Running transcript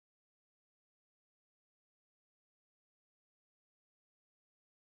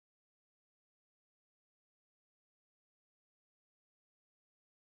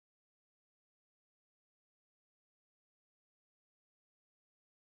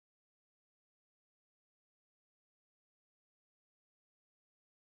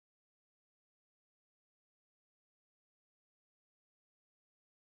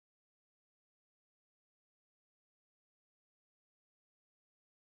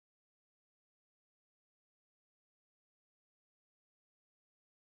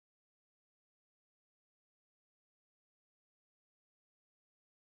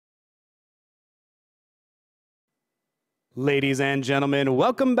Ladies and gentlemen,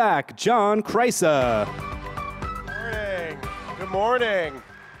 welcome back, John Kreisa. Morning. Good morning.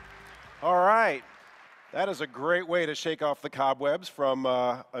 All right. That is a great way to shake off the cobwebs from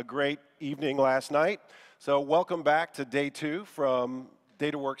a great evening last night. So welcome back to day 2 from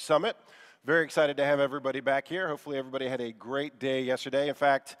DataWorks Summit. Very excited to have everybody back here. Hopefully everybody had a great day yesterday. In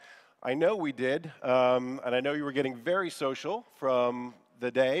fact, I know we did, and I know you were getting very social from the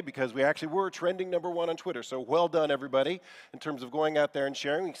day because we actually were trending #1 on Twitter. So well done, everybody, in terms of going out there and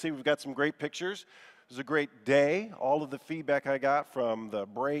sharing. You can see we've got some great pictures. It was a great day. All of the feedback I got from the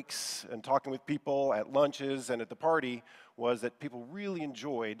breaks and talking with people at lunches and at the party was that people really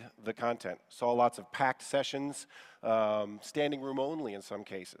enjoyed the content. Saw lots of packed sessions, standing room only in some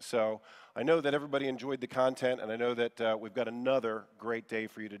cases. So I know that everybody enjoyed the content, and I know that we've got another great day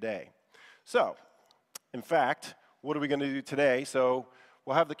for you today. So, in fact, what are we going to do today? So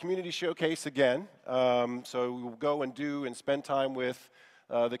we'll have the community showcase again. So we'll go and do and spend time with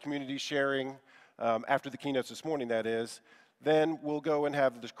the community sharing after the keynotes this morning, that is. Then we'll go and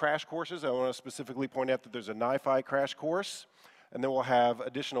have the crash courses. I want to specifically point out that there's a NiFi crash course. And then we'll have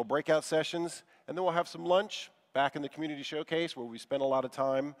additional breakout sessions. And then we'll have some lunch back in the community showcase where we spent a lot of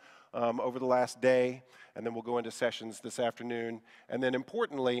time over the last day. And then we'll go into sessions this afternoon. And then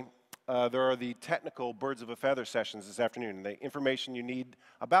importantly, there are the technical birds of a feather sessions this afternoon. And the information you need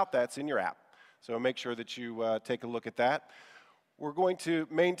about that's in your app. So make sure that you take a look at that. We're going to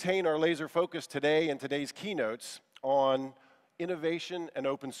maintain our laser focus today in today's keynotes on innovation and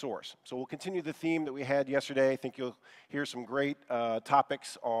open source. So we'll continue the theme that we had yesterday. I think you'll hear some great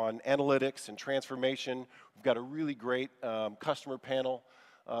topics on analytics and transformation. We've got a really great customer panel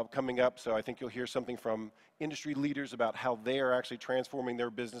coming up, so I think you'll hear something from industry leaders about how they are actually transforming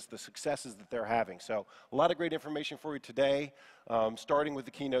their business, the successes that they're having. So a lot of great information for you today, starting with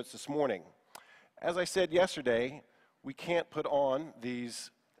the keynotes this morning. As I said yesterday, we can't put on these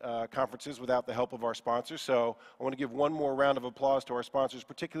conferences without the help of our sponsors, so I want to give one more round of applause to our sponsors,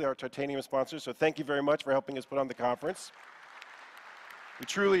 particularly our titanium sponsors. So thank you very much for helping us put on the conference. We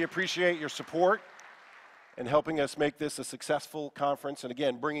truly appreciate your support and helping us make this a successful conference, and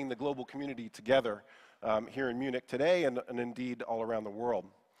again, bringing the global community together here in Munich today and indeed all around the world.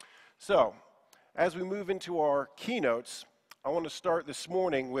 So, as we move into our keynotes, I want to start this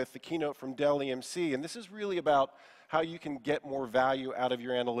morning with the keynote from Dell EMC, and this is really about how you can get more value out of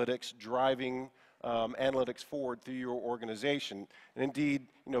your analytics, driving analytics forward through your organization. And indeed,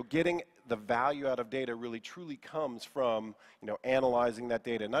 getting the value out of data really truly comes from, analyzing that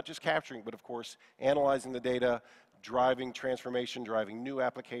data, not just capturing, but of course, analyzing the data, driving transformation, driving new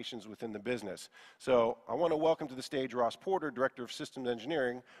applications within the business. So I want to welcome to the stage Ross Porter, Director of Systems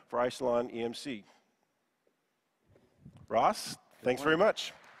Engineering for Isilon EMC. Ross, thanks very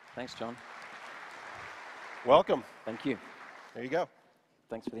much. Thanks, John. Welcome. Thank you. There you go.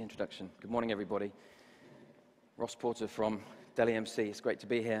 Thanks for the introduction. Good morning, everybody. Ross Porter from Dell EMC. It's great to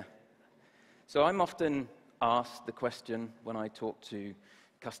be here. So I'm often asked the question when I talk to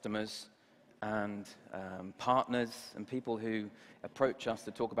customers and partners and people who approach us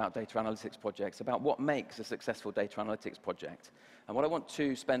to talk about data analytics projects about what makes a successful data analytics project. And what I want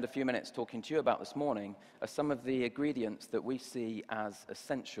to spend a few minutes talking to you about this morning are some of the ingredients that we see as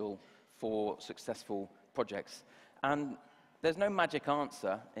essential for successful projects. And there's no magic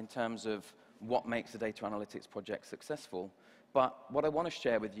answer in terms of what makes a data analytics project successful, but what I want to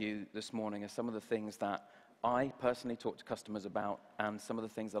share with you this morning are some of the things that I personally talk to customers about and some of the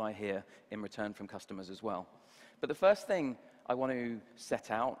things that I hear in return from customers as well. But the first thing I want to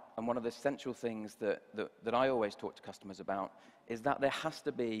set out, and one of the essential things that I always talk to customers about, is that there has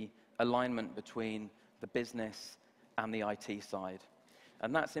to be alignment between the business and the IT side.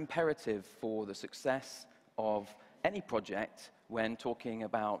 And that's imperative for the success of any project when talking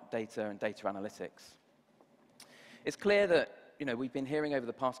about data and data analytics. It's clear that we've been hearing over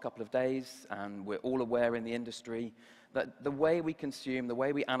the past couple of days, and we're all aware in the industry, that the way we consume, the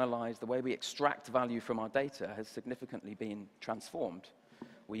way we analyze, the way we extract value from our data has significantly been transformed.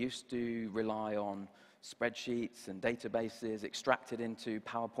 We used to rely on spreadsheets and databases extracted into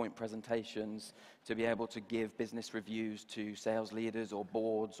PowerPoint presentations to be able to give business reviews to sales leaders or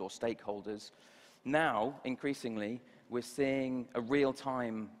boards or stakeholders. Now, increasingly, we're seeing a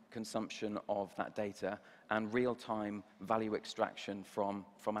real-time consumption of that data and real-time value extraction from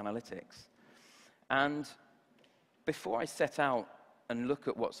analytics. And before I set out and look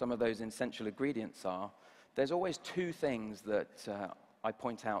at what some of those essential ingredients are, there's always two things that I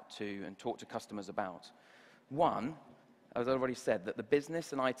point out to and talk to customers about. One, as I already said, that the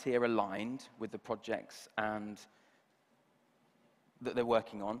business and IT are aligned with the projects and that they're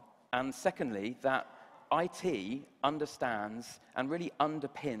working on. And secondly, that IT understands and really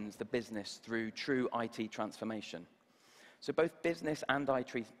underpins the business through true IT transformation. So both business and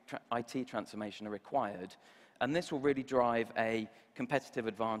IT transformation are required, and this will really drive a competitive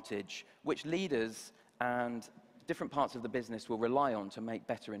advantage, which leaders and different parts of the business will rely on to make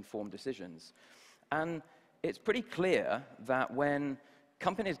better informed decisions. And it's pretty clear that when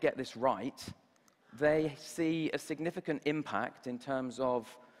companies get this right, they see a significant impact in terms of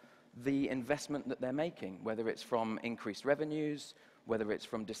the investment that they're making, whether it's from increased revenues, whether it's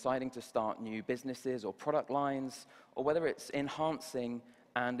from deciding to start new businesses or product lines, or whether it's enhancing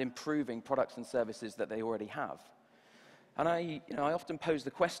and improving products and services that they already have. And I often pose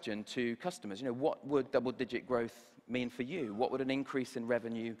the question to customers, what would double-digit growth mean for you? What would an increase in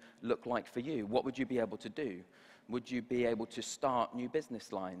revenue look like for you? What would you be able to do? Would you be able to start new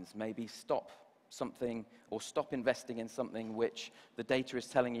business lines, maybe stop something or stop investing in something which the data is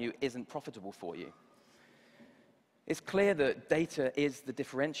telling you isn't profitable for you? It's clear that data is the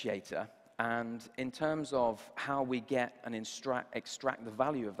differentiator, and in terms of how we get and extract the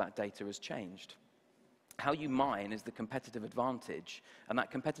value of that data has changed. How you mine is the competitive advantage, and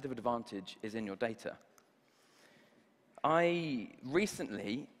that competitive advantage is in your data. I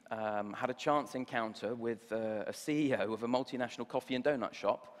recently had a chance encounter with a CEO of a multinational coffee and donut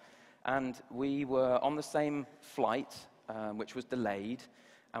shop, and we were on the same flight, which was delayed,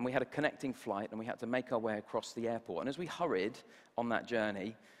 and we had a connecting flight, and we had to make our way across the airport. And as we hurried on that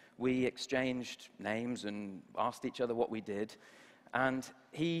journey, we exchanged names and asked each other what we did. And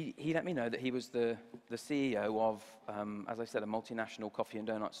he let me know that he was the CEO of, as I said, a multinational coffee and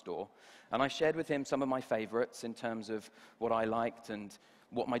donut store. And I shared with him some of my favorites in terms of what I liked and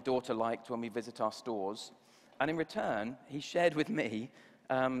what my daughter liked when we visit our stores. And in return, he shared with me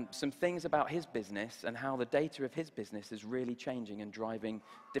some things about his business and how the data of his business is really changing and driving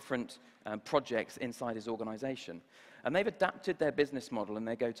different projects inside his organization. And they've adapted their business model and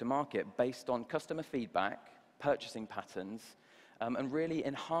their go-to-market based on customer feedback, purchasing patterns, and really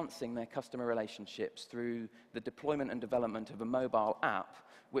enhancing their customer relationships through the deployment and development of a mobile app,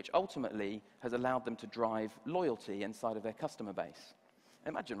 which ultimately has allowed them to drive loyalty inside of their customer base.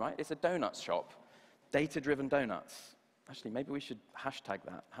 Imagine, right? It's a donut shop, data-driven donuts. Actually, maybe we should hashtag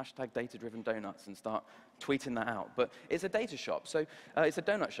that, hashtag data-driven donuts, and start tweeting that out. But it's a data shop, so it's a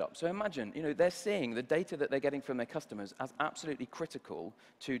donut shop. So imagine, they're seeing the data that they're getting from their customers as absolutely critical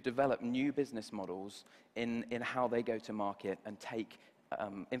to develop new business models in how they go to market and take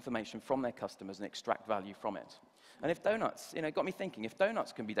information from their customers and extract value from it. And if donuts, it got me thinking, if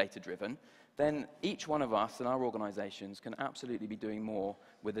donuts can be data-driven, then each one of us and our organizations can absolutely be doing more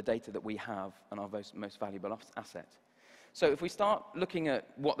with the data that we have and our most valuable asset. So if we start looking at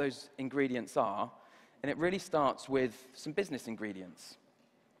what those ingredients are, and it really starts with some business ingredients.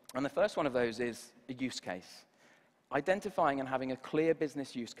 And the first one of those is a use case. Identifying and having a clear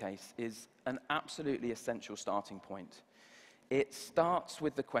business use case is an absolutely essential starting point. It starts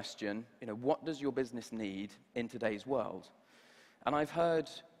with the question, what does your business need in today's world? And I've heard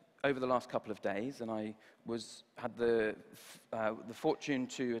over the last couple of days, and I had the fortune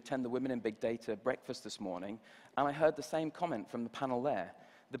to attend the Women in Big Data breakfast this morning, and I heard the same comment from the panel there.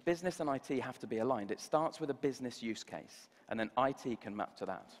 The business and IT have to be aligned. It starts with a business use case, and then IT can map to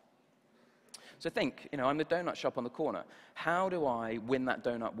that. So think, I'm the donut shop on the corner. How do I win that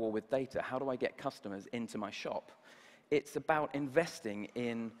donut war with data? How do I get customers into my shop? It's about investing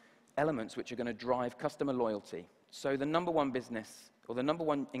in elements which are going to drive customer loyalty. So the number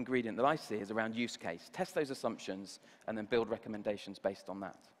one ingredient that I see is around use case. Test those assumptions and then build recommendations based on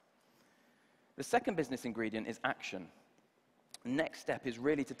that. The second business ingredient is action. Next step is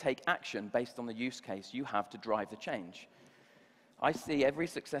really to take action based on the use case you have to drive the change. I see every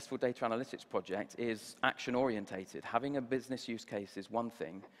successful data analytics project is action-orientated. Having a business use case is one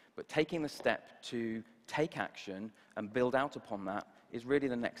thing, but taking the step to take action and build out upon that is really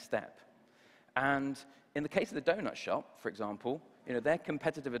the next step. And in the case of the donut shop, for example, their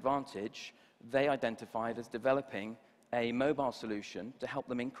competitive advantage, they identified as developing a mobile solution to help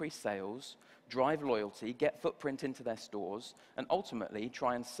them increase sales, drive loyalty, get footprint into their stores, and ultimately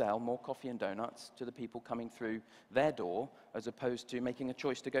try and sell more coffee and donuts to the people coming through their door, as opposed to making a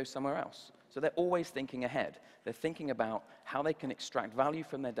choice to go somewhere else. So they're always thinking ahead. They're thinking about how they can extract value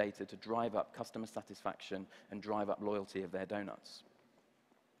from their data to drive up customer satisfaction and drive up loyalty of their donuts.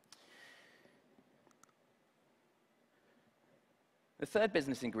 The third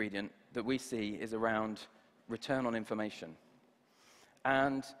business ingredient that we see is around return on information.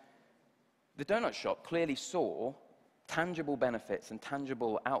 And the donut shop clearly saw tangible benefits and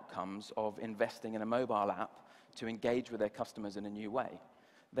tangible outcomes of investing in a mobile app to engage with their customers in a new way.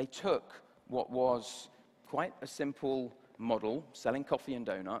 They took what was quite a simple model, selling coffee and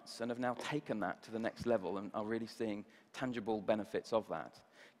donuts, and have now taken that to the next level and are really seeing tangible benefits of that.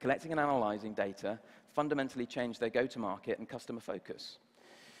 Collecting and analyzing data fundamentally changed their go-to-market and customer focus.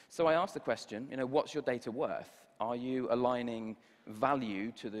 So I asked the question, what's your data worth? Are you aligning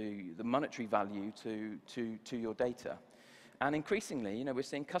value to the monetary value to your data? And increasingly, we're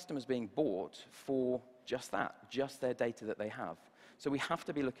seeing customers being bought for just that, just their data that they have. So we have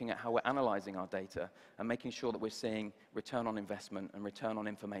to be looking at how we're analyzing our data and making sure that we're seeing return on investment and return on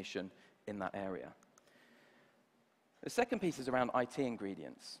information in that area. The second piece is around IT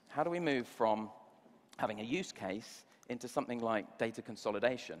ingredients. How do we move from having a use case into something like data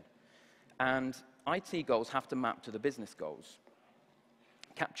consolidation? And IT goals have to map to the business goals.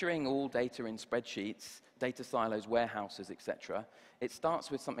 Capturing all data in spreadsheets, data silos, warehouses, etc., it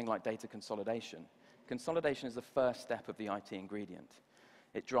starts with something like data consolidation. Consolidation is the first step of the IT ingredient.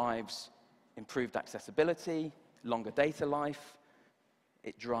 It drives improved accessibility, longer data life,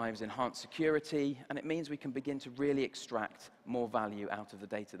 it drives enhanced security, and it means we can begin to really extract more value out of the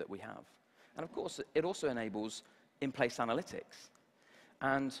data that we have. And of course, it also enables in-place analytics.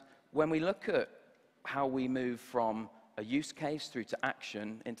 And when we look at how we move from a use case through to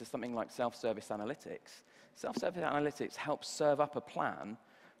action into something like self-service analytics helps serve up a plan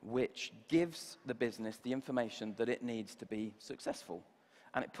which gives the business the information that it needs to be successful.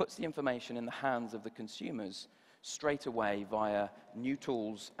 And it puts the information in the hands of the consumers straight away via new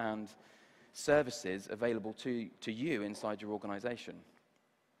tools and services available to you inside your organization.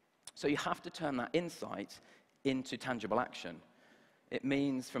 So you have to turn that insight into tangible action. It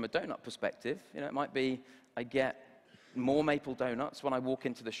means, from a donut perspective, it might be I get more maple donuts when I walk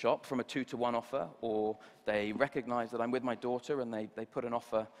into the shop from a 2-to-1 offer, or they recognize that I'm with my daughter and they put an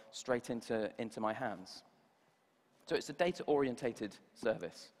offer straight into my hands. So it's a data-orientated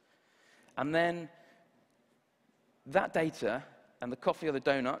service. And then that data and the coffee or the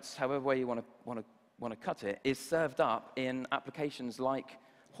donuts, however way you want to cut it, is served up in applications like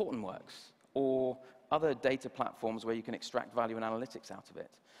Hortonworks or other data platforms where you can extract value and analytics out of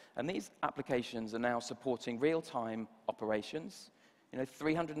it. And these applications are now supporting real-time operations,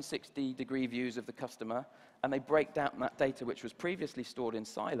 360-degree views of the customer, and they break down that data which was previously stored in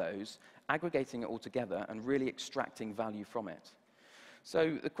silos, aggregating it all together and really extracting value from it.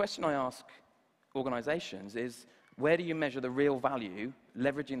 So the question I ask organizations is, where do you measure the real value,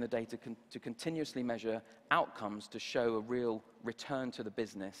 leveraging the data to continuously measure outcomes to show a real return to the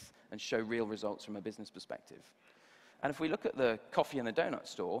business and show real results from a business perspective? And if we look at the coffee and the donut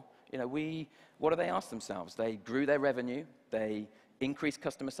store, what do they ask themselves? They grew their revenue, they increased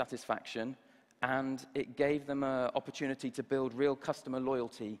customer satisfaction, and it gave them an opportunity to build real customer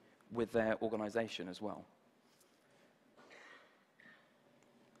loyalty with their organization as well.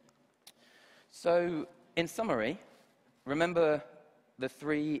 So, in summary, remember the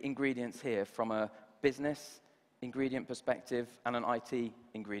three ingredients here from a business ingredient perspective and an IT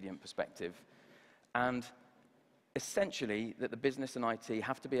ingredient perspective. And essentially, that the business and IT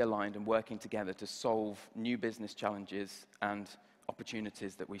have to be aligned and working together to solve new business challenges and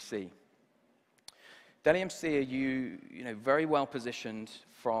opportunities that we see. DataWorks are very well positioned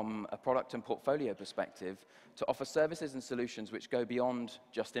from a product and portfolio perspective to offer services and solutions which go beyond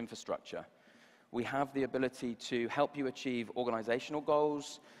just infrastructure. We have the ability to help you achieve organizational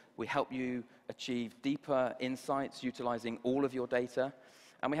goals. We help you achieve deeper insights utilizing all of your data.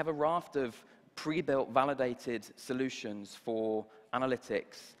 And we have a raft of pre-built, validated solutions for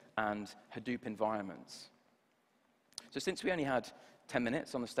analytics and Hadoop environments. So since we only had 10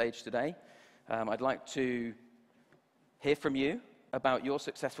 minutes on the stage today, I'd like to hear from you about your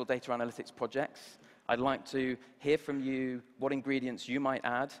successful data analytics projects. I'd like to hear from you what ingredients you might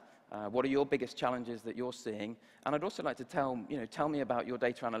add. What are your biggest challenges that you're seeing? And I'd also like to tell me about your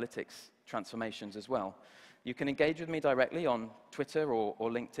data analytics transformations as well. You can engage with me directly on Twitter or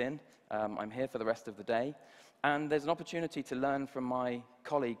LinkedIn. I'm here for the rest of the day. And there's an opportunity to learn from my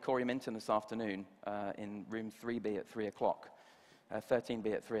colleague, Corey Minton, this afternoon in room 3B at 3 o'clock,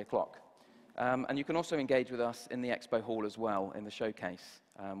 13B at 3 o'clock. And you can also engage with us in the expo hall as well, in the showcase.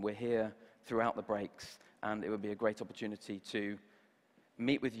 We're here throughout the breaks, and it would be a great opportunity to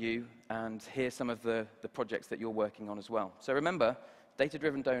meet with you and hear some of the projects that you're working on as well. So remember,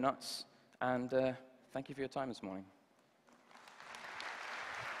 data-driven donuts, and thank you for your time this morning.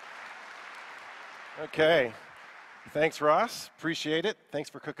 Okay. Thanks, Ross. Appreciate it. Thanks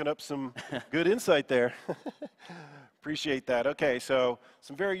for cooking up some good insight there. Appreciate that. Okay, so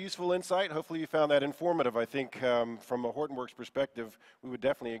some very useful insight. Hopefully you found that informative. I think from a Hortonworks perspective, we would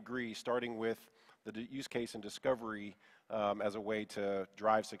definitely agree, starting with the use case and discovery as a way to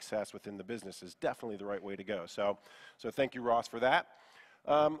drive success within the business is definitely the right way to go. So thank you, Ross, for that.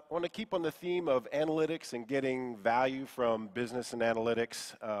 I want to keep on the theme of analytics and getting value from business and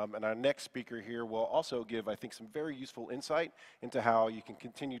analytics. And our next speaker here will also give, I think, some very useful insight into how you can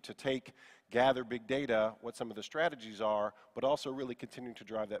continue to gather big data, what some of the strategies are, but also really continue to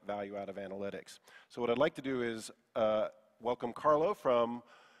drive that value out of analytics. So what I'd like to do is welcome Carlo from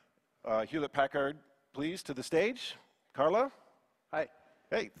Hewlett-Packard, please, to the stage. Carlo? Hi.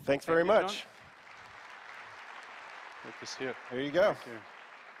 Hey, thanks very much. Good to see you. There you go. Thank you.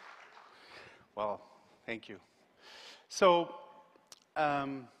 Well, thank you. So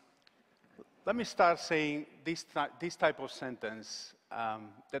let me start saying this type of sentence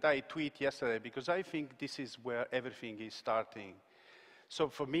that I tweeted yesterday, because I think this is where everything is starting. So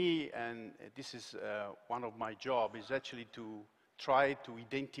for me, and this is one of my jobs, is actually to try to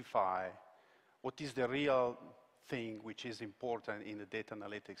identify what is the real thing which is important in the data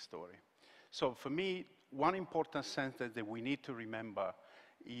analytics story. So for me, one important sentence that we need to remember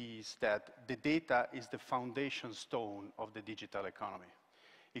is that the data is the foundation stone of the digital economy.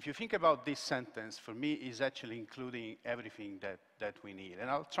 If you think about this sentence, for me, is actually including everything that we need. And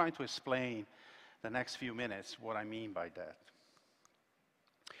I'll try to explain the next few minutes what I mean by that.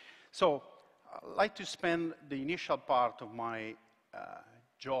 So I'd like to spend the initial part of my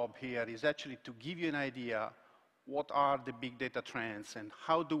job here is actually to give you an idea what are the big data trends and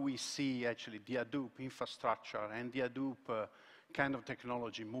how do we see actually the Hadoop infrastructure and the Hadoop kind of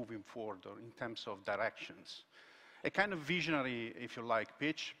technology moving forward in terms of directions. A kind of visionary, if you like,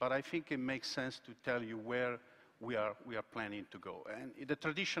 pitch, but I think it makes sense to tell you where we are planning to go. And in the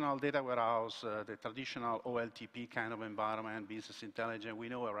traditional data warehouse, the traditional OLTP kind of environment, business intelligence, we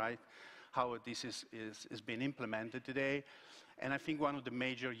know, right, how this is being implemented today. And I think one of the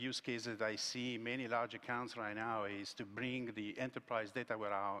major use cases that I see in many large accounts right now is to bring the enterprise data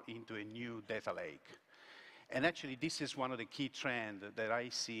warehouse into a new data lake. And actually, this is one of the key trends that I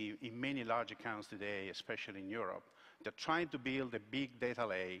see in many large accounts today, especially in Europe. They're trying to build a big data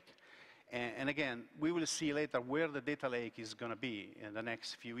lake. And again, we will see later where the data lake is going to be in the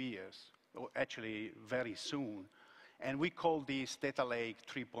next few years, or actually very soon. And we call this Data Lake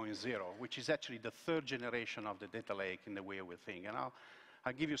 3.0, which is actually the third generation of the data lake in the way we think. And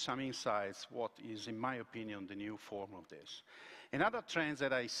I'll give you some insights what is, in my opinion, the new form of this. Another trend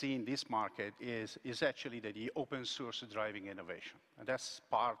that I see in this market is actually the open source driving innovation. And that's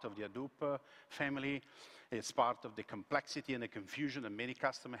part of the Hadoop family. It's part of the complexity and the confusion that many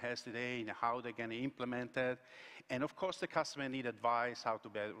customers has today in how they're going to implement it. And of course, the customer need advice how to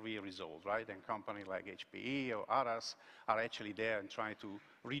be resolved, right? And companies like HPE or others are actually there and trying to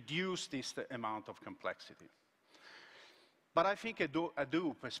reduce this amount of complexity. But I think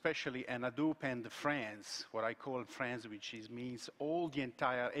Hadoop, especially, and Hadoop and the friends, what I call friends, which means all the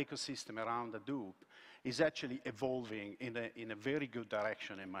entire ecosystem around Hadoop, is actually evolving in a very good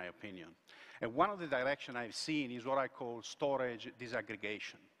direction, in my opinion. And one of the directions I've seen is what I call storage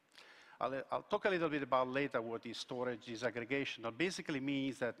disaggregation. I'll talk a little bit about later what is storage disaggregation. It basically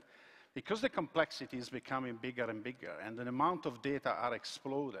means that because the complexity is becoming bigger and bigger, and the amount of data are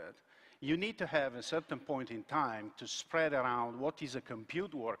exploded, you need to have a certain point in time to spread around what is a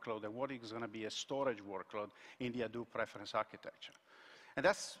compute workload and what is going to be a storage workload in the Hadoop reference architecture. And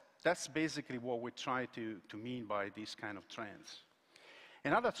that's basically what we try to mean by these kind of trends.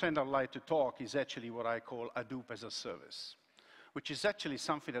 Another trend I'd like to talk is actually what I call Hadoop as a service, which is actually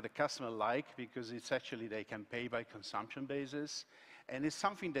something that the customer like because it's actually they can pay by consumption basis. And it's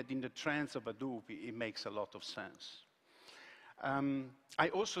something that in the trends of Hadoop, it makes a lot of sense. I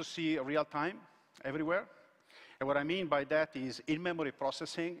also see real time everywhere. And what I mean by that is in-memory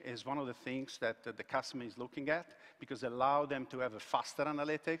processing is one of the things that the customer is looking at because it allows them to have a faster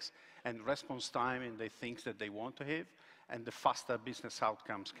analytics and response time in the things that they want to have and the faster business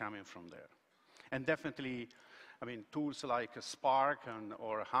outcomes coming from there. And definitely, I mean, tools like Spark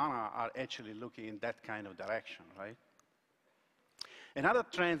or HANA are actually looking in that kind of direction, right? Another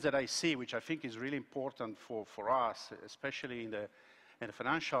trend that I see, which I think is really important for us, especially in the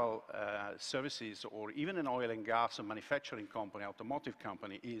financial services or even in oil and gas or manufacturing company, automotive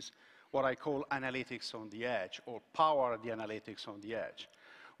company, is what I call analytics on the edge or power the analytics on the edge,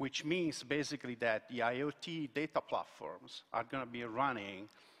 which means basically that the IoT data platforms are going to be running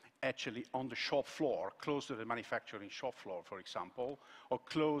actually on the shop floor, close to the manufacturing shop floor, for example, or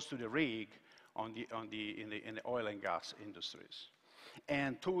close to the rig in the oil and gas industries.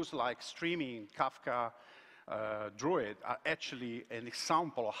 And tools like streaming, Kafka, Druid are actually an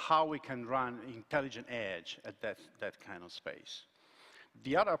example of how we can run intelligent edge at that kind of space.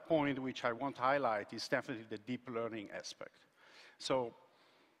 The other point which I want to highlight is definitely the deep learning aspect. So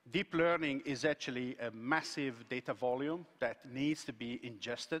deep learning is actually a massive data volume that needs to be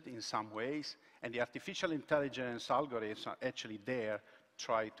ingested in some ways, and the artificial intelligence algorithms are actually there to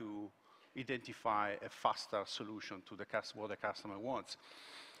try to identify a faster solution to what the customer wants.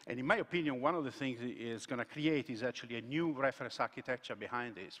 And in my opinion, one of the things it is going to create is actually a new reference architecture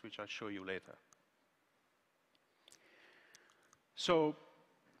behind this, which I'll show you later. So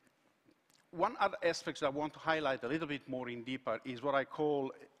one other aspect I want to highlight a little bit more in deeper is what I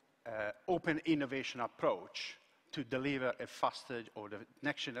call open innovation approach to deliver a faster or the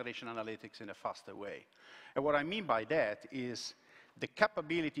next generation analytics in a faster way. And what I mean by that is the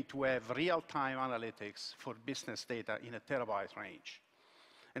capability to have real-time analytics for business data in a terabyte range.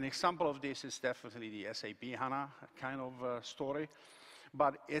 An example of this is definitely the SAP HANA kind of story.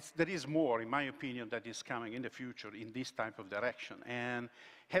 But there is more, in my opinion, that is coming in the future in this type of direction. And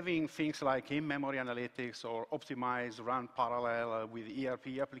having things like in-memory analytics or optimize, run parallel with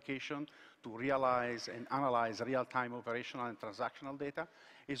ERP application to realize and analyze real-time operational and transactional data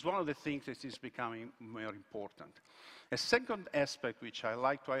is one of the things that is becoming more important. A second aspect which I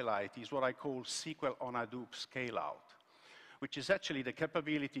like to highlight is what I call SQL on Hadoop scale-out, which is actually the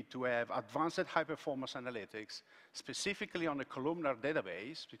capability to have advanced high-performance analytics, specifically on a columnar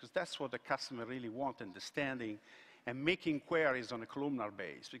database, because that's what the customer really wants, understanding and making queries on a columnar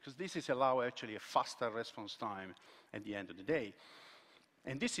base, because this is allow actually a faster response time at the end of the day.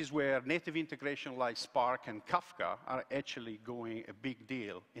 And this is where native integration like Spark and Kafka are actually going a big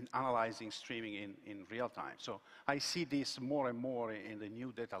deal in analyzing streaming in real time. So I see this more and more in the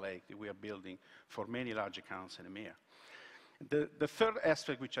new data lake that we are building for many large accounts in EMEA. The third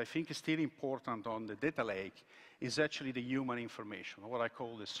aspect, which I think is still important on the data lake, is actually the human information, what I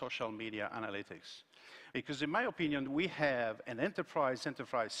call the social media analytics. Because in my opinion, we have an enterprise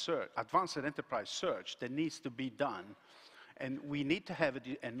search, advanced enterprise search that needs to be done, and we need to have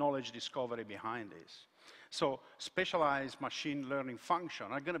a knowledge discovery behind this. So specialized machine learning functions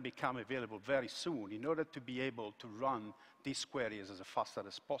are going to become available very soon in order to be able to run these queries as fast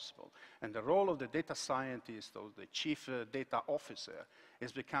as possible. And the role of the data scientist or the chief data officer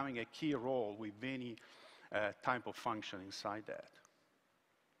is becoming a key role with many type of function inside that.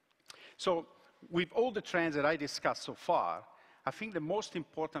 So with all the trends that I discussed so far, I think the most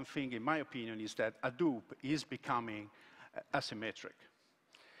important thing, in my opinion, is that Hadoop is becoming asymmetric.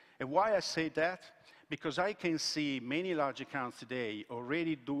 And why I say that? Because I can see many large accounts today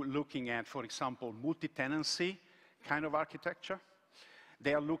already looking at, for example, multi-tenancy kind of architecture.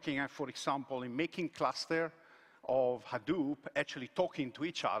 They are looking at, for example, in making cluster of Hadoop actually talking to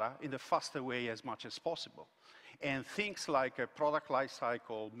each other in the faster way as much as possible. And things like a product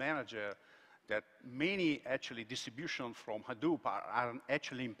lifecycle manager that many actually distribution from Hadoop are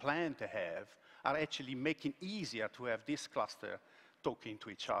actually planned to have are actually making easier to have this cluster talking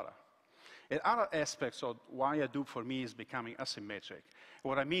to each other. And other aspects of why Hadoop for me is becoming asymmetric.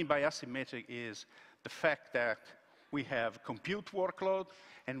 What I mean by asymmetric is the fact that we have compute workload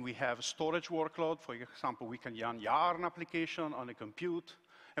and we have storage workload. For example, we can run Yarn application on a compute,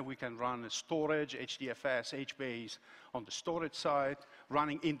 and we can run a storage, HDFS, HBase on the storage side,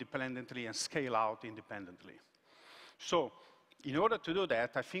 running independently and scale out independently. So in order to do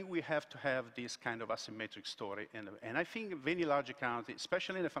that, I think we have to have this kind of asymmetric story. And I think very large accounts,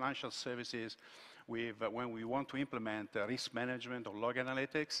 especially in the financial services, when we want to implement risk management or log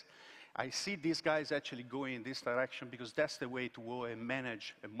analytics, I see these guys actually going in this direction because that's the way to go and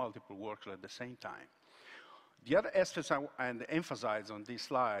manage a multiple workload at the same time. The other aspects I emphasize on this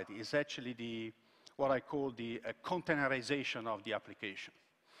slide is actually what I call the containerization of the application.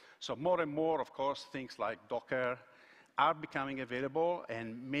 So more and more, of course, things like Docker are becoming available,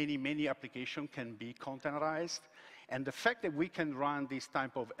 and many applications can be containerized. And the fact that we can run this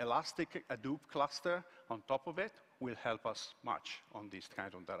type of elastic Hadoop cluster on top of it will help us much on this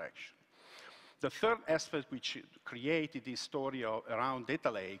kind of direction. The third aspect which created this story around Data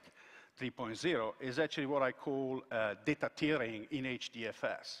Lake 3.0 is actually what I call data tiering in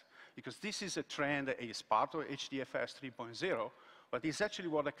HDFS. Because this is a trend that is part of HDFS 3.0, but it's actually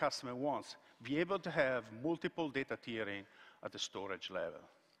what the customer wants, be able to have multiple data tiering at the storage level.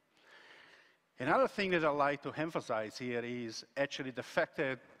 Another thing that I like to emphasize here is actually the fact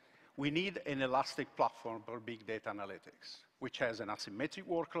that we need an elastic platform for big data analytics, which has an asymmetric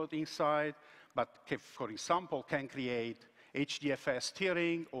workload inside, but for example, can create HDFS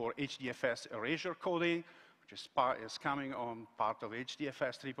tiering or HDFS erasure coding, which is coming on part of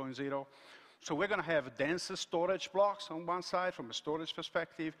HDFS 3.0. So we're going to have denser storage blocks on one side from a storage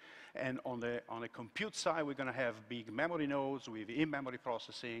perspective, and on the compute side, we're going to have big memory nodes with in-memory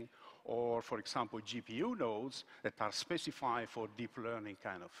processing, or, for example, GPU nodes that are specified for deep learning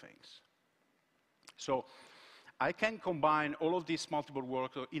kind of things. So I can combine all of these multiple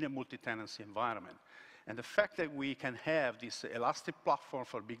workloads in a multi-tenancy environment. And the fact that we can have this elastic platform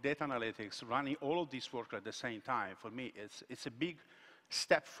for big data analytics running all of these workloads at the same time, for me, it's a big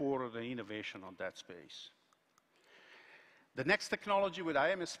step forward in innovation on that space. The next technology that I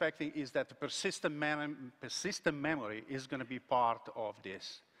am expecting is that the persistent memory is going to be part of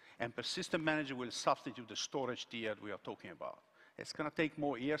this. And persistent memory will substitute the storage tier we are talking about. It's going to take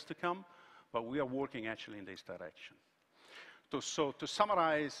more years to come, but we are working actually in this direction. So to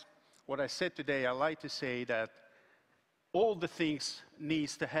summarize what I said today, I like to say that all the things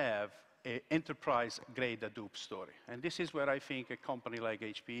needs to have an enterprise-grade Hadoop story. And this is where I think a company like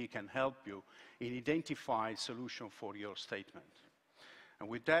HPE can help you in identifying solution for your statement. And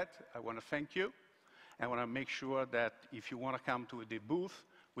with that, I want to thank you. I want to make sure that if you want to come to the booth,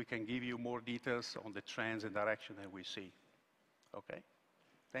 we can give you more details on the trends and direction that we see. Okay?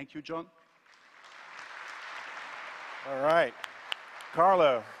 Thank you, John. All right.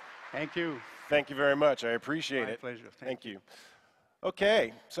 Carlo. Thank you. Thank you very much. I appreciate it. My pleasure. Thank you.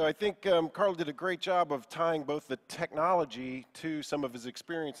 Okay, so I think Carlo did a great job of tying both the technology to some of his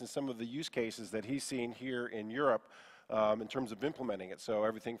experience and some of the use cases that he's seen here in Europe in terms of implementing it. So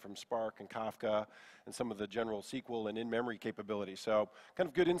everything from Spark and Kafka and some of the general SQL and in-memory capabilities. So kind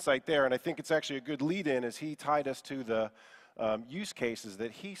of good insight there, and I think it's actually a good lead-in as he tied us to the use cases that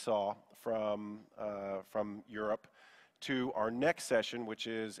he saw from Europe to our next session, which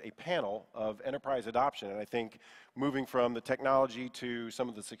is a panel of enterprise adoption. And I think moving from the technology to some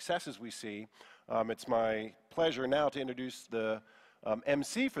of the successes we see, it's my pleasure now to introduce the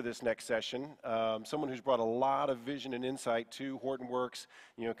MC for this next session, someone who's brought a lot of vision and insight to Hortonworks,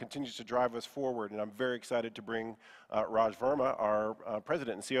 continues to drive us forward. And I'm very excited to bring Raj Verma, our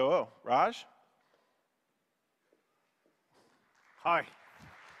president and COO. Raj? Hi.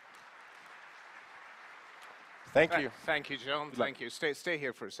 Thank you. Thank you, John. Thank you. Stay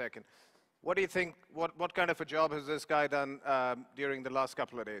here for a second. What do you think, what kind of a job has this guy done during the last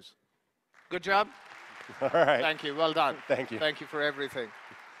couple of days? Good job? All right. Thank you. Well done. Thank you. Thank you for everything.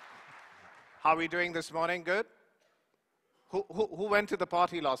 How are we doing this morning? Good? Who went to the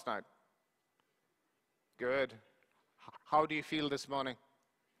party last night? Good. How do you feel this morning?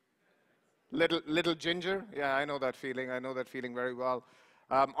 Little ginger? Yeah, I know that feeling. I know that feeling very well.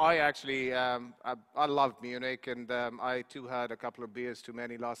 I actually, I love Munich, and I too had a couple of beers too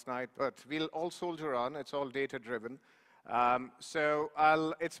many last night, but we'll all soldier on. It's all data-driven. So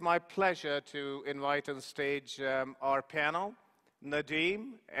it's my pleasure to invite on stage our panel,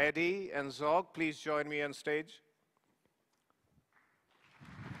 Nadeem, Eddie, and Zog. Please join me on stage.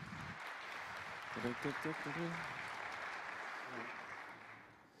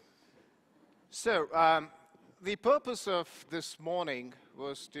 So the purpose of this morning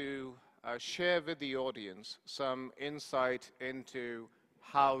was to share with the audience some insight into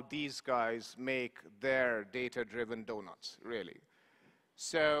how these guys make their data-driven donuts, really.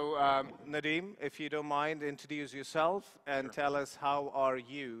 So, Nadeem, if you don't mind, introduce yourself and tell us how are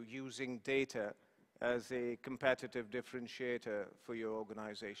you using data as a competitive differentiator for your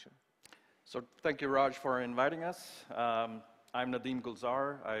organization. So thank you, Raj, for inviting us. I'm Nadeem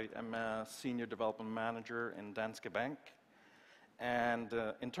Gulzar. I am a Senior Development Manager in Danske Bank. And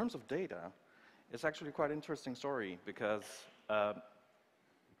in terms of data, it's actually quite an interesting story because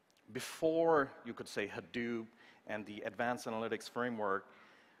before you could say Hadoop and the advanced analytics framework,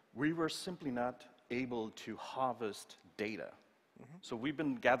 we were simply not able to harvest data. Mm-hmm. So we've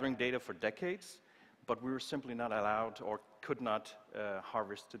been gathering data for decades, but we were simply not allowed or could not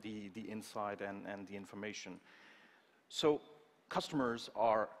harvest the insight and the information. So customers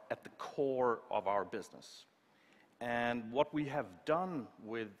are at the core of our business. And what we have done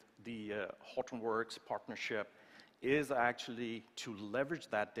with the Hortonworks partnership is actually to leverage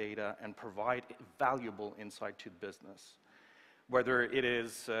that data and provide valuable insight to the business. Whether it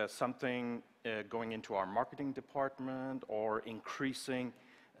is something going into our marketing department or increasing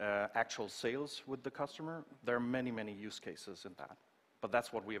actual sales with the customer, there are many, many use cases in that. But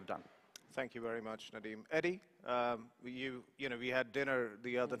that's what we have done. Thank you very much, Nadeem. Eddie, we had dinner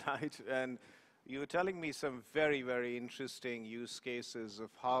the other night, and you were telling me some very, very interesting use cases of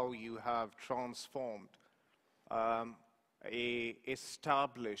how you have transformed a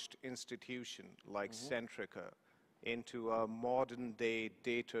established institution like Centrica into a modern-day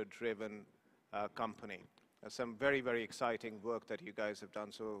data-driven company. some very, very exciting work that you guys have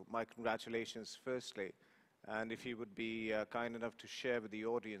done. So my congratulations firstly. And if you would be kind enough to share with the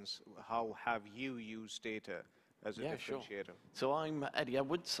audience, how have you used data as a differentiator? Sure. So I'm Eddie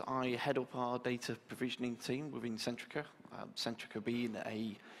Edwards. I head up our data provisioning team within Centrica. Centrica being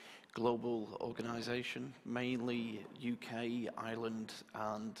a global organization, mainly UK, Ireland,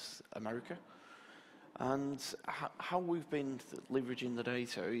 and America. And how we've been leveraging the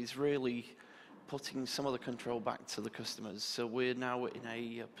data is really putting some of the control back to the customers. So we're now in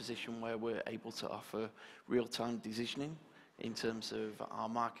a position where we're able to offer real-time decisioning in terms of our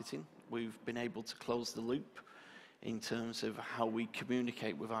marketing. We've been able to close the loop in terms of how we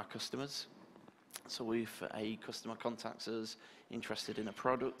communicate with our customers. So if a customer contacts us interested in a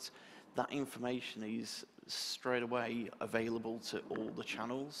product, that information is straight away available to all the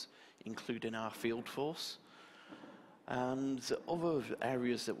channels, including our field force. And other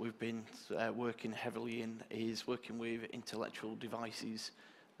areas that we've been working heavily in is working with intellectual devices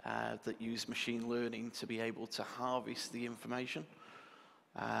that use machine learning to be able to harvest the information.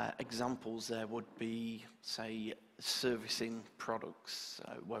 Examples there would be, say, servicing products,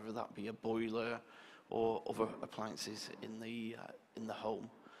 whether that be a boiler or other appliances in the home.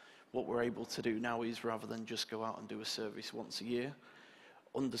 What we're able to do now is, rather than just go out and do a service once a year,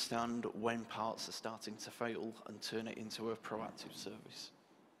 understand when parts are starting to fail and turn it into a proactive service.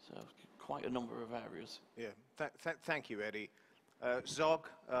 So quite a number of areas. Yeah, thank you, Eddie. Zog,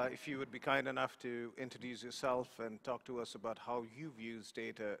 if you would be kind enough to introduce yourself and talk to us about how you've used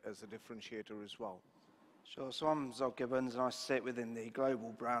data as a differentiator as well. Sure, so I'm Zog Gibbons and I sit within the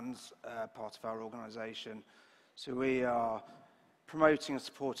global brands part of our organisation. So we are promoting and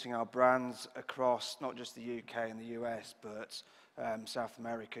supporting our brands across not just the UK and the US, but South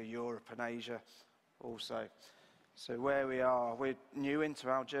America, Europe and Asia also. So where we are, we're new into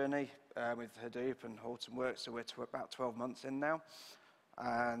our journey with Hadoop and Hortonworks, so we're about 12 months in now.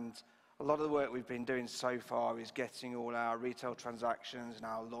 And a lot of the work we've been doing so far is getting all our retail transactions and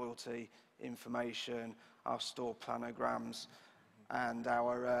our loyalty information, our store planograms, and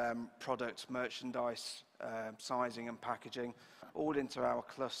our product merchandise sizing and packaging all into our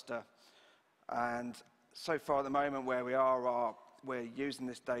cluster. And so far at the moment where we are we're using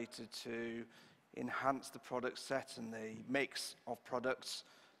this data to enhance the product set and the mix of products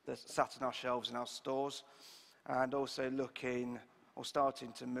that sat on our shelves in our stores, and also looking or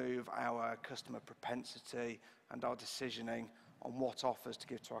starting to move our customer propensity and our decisioning on what offers to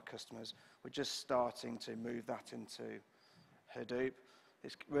give to our customers. We're just starting to move that into Hadoop.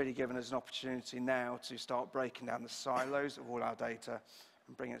 It's really given us an opportunity now to start breaking down the silos of all our data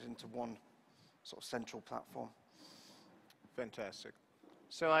and bring it into one sort of central platform. Fantastic.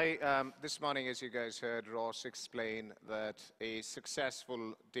 So this morning, as you guys heard Ross explain, that a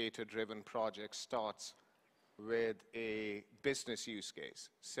successful data-driven project starts with a business use case.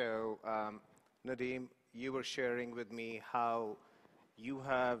 So Nadeem, you were sharing with me how you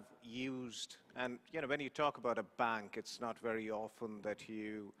have used, and when you talk about a bank, it's not very often that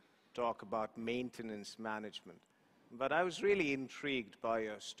you talk about maintenance management. But I was really intrigued by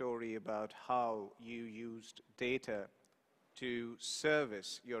your story about how you used data to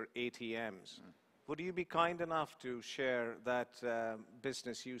service your ATMs. Would you be kind enough to share that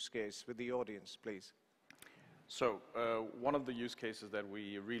business use case with the audience, please? So one of the use cases that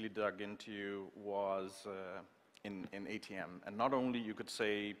we really dug into was in ATM. And not only you could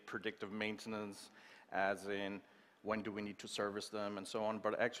say predictive maintenance, as in when do we need to service them and so on,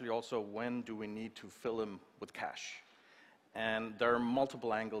 but actually also when do we need to fill them with cash. And there are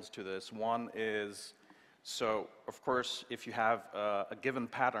multiple angles to this. One is, so of course, if you have a given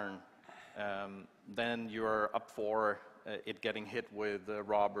pattern, then you're up for it getting hit with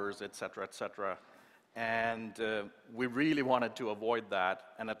robbers, et cetera, and we really wanted to avoid that,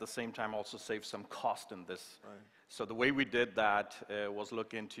 and at the same time also save some cost in this. Right. So the way we did that was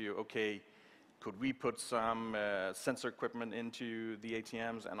look into, okay, could we put some sensor equipment into the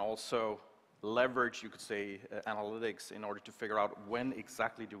ATMs and also leverage, you could say, analytics in order to figure out when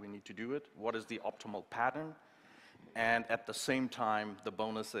exactly do we need to do it, what is the optimal pattern, and at the same time, the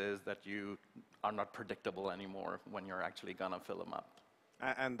bonus is that you are not predictable anymore when you're actually gonna fill them up.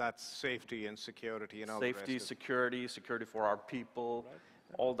 And that's safety and security and all the rest of it. Safety, security for our people, right.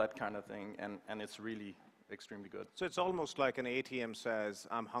 All that kind of thing, and it's really extremely good. So it's almost like an ATM says,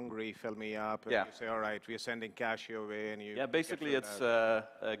 I'm hungry, fill me up, and you say, all right, we're sending cash your way, and you... Yeah, basically it's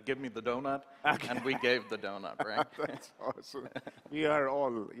give me the donut, and we gave the donut, right? That's awesome. We are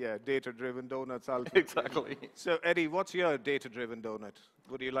all, data-driven donuts ultimately. Exactly. So Eddie, what's your data-driven donut?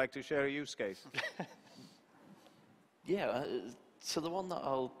 Would you like to share a use case? So the one that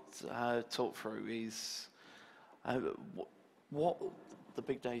I'll talk through is What the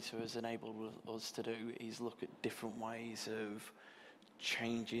big data has enabled us to do is look at different ways of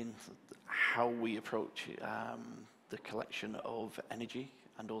changing how we approach the collection of energy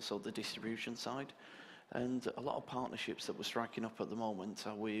and also the distribution side. And a lot of partnerships that we're striking up at the moment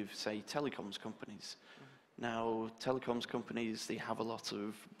are with, say, telecoms companies. Now, telecoms companies, they have a lot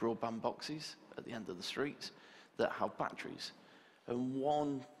of broadband boxes at the end of the streets that have batteries. And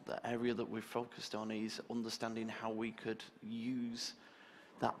one area that we've focused on is understanding how we could use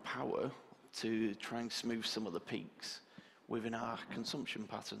that power to try and smooth some of the peaks within our consumption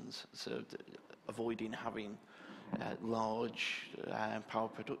patterns, so avoiding having large power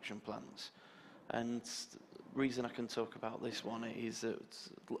production plants. And the reason I can talk about this one is that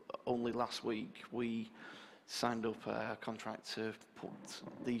only last week we signed up a contract to put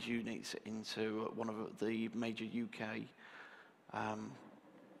these units into one of the major UK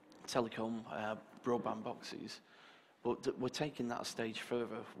telecom broadband boxes. But we're taking that a stage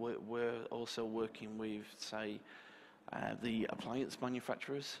further. We're also working with, say, the appliance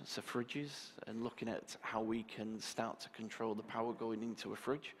manufacturers, so fridges, and looking at how we can start to control the power going into a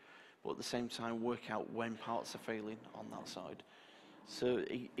fridge, but at the same time work out when parts are failing on that side. So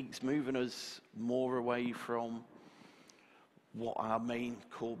it's moving us more away from what our main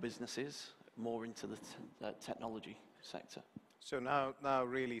core business is, more into the technology sector. So now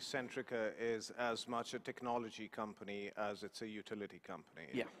really Centrica is as much a technology company as it's a utility company.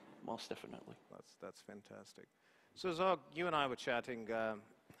 Yeah, most definitely. That's fantastic. So Zog, you and I were chatting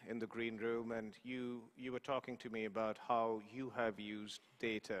in the green room, and you were talking to me about how you have used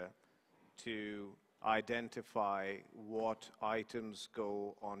data to identify what items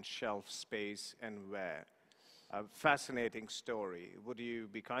go on shelf space and where. A fascinating story. Would you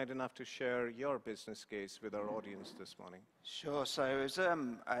be kind enough to share your business case with our audience this morning? Sure. So it's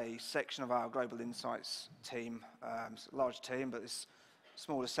a section of our Global Insights team. It's a large team, but this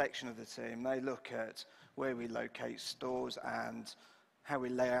smaller section of the team, they look at where we locate stores and how we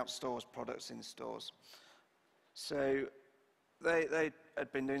lay out stores, products in stores. So they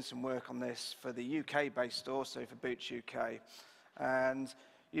had been doing some work on this for the UK-based store, so for Boots UK, and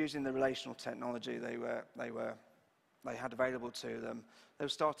using the relational technology they had available to them, they were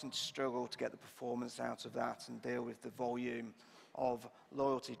starting to struggle to get the performance out of that and deal with the volume of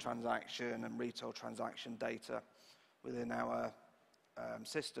loyalty transaction and retail transaction data within our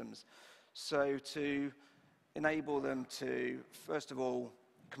systems. So to enable them to, first of all,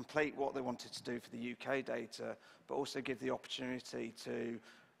 complete what they wanted to do for the UK data, but also give the opportunity to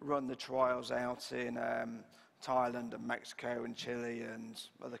run the trials out in Thailand and Mexico and Chile and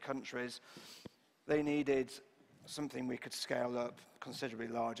other countries, they needed something we could scale up considerably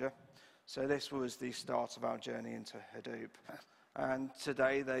larger. So this was the start of our journey into Hadoop. And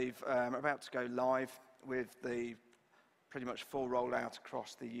today they've about to go live with the pretty much full rollout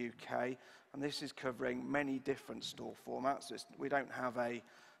across the UK. And this is covering many different store formats. We don't have a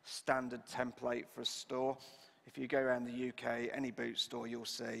standard template for a store. If you go around the UK, any Boots store you'll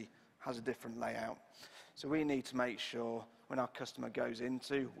see has a different layout. So we need to make sure when our customer goes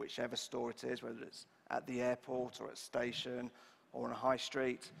into whichever store it is, whether it's at the airport or at a station or on a high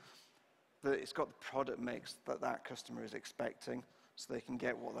street, that it's got the product mix that that customer is expecting so they can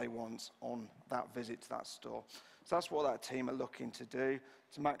get what they want on that visit to that store. So that's what that team are looking to do,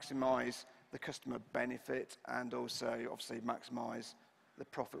 to maximize the customer benefit and also obviously maximize the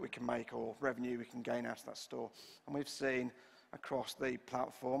profit we can make or revenue we can gain out of that store. And we've seen across the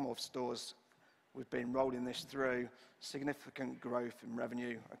platform of stores we've been rolling this through, significant growth in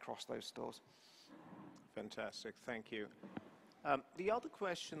revenue across those stores. Fantastic, thank you. The other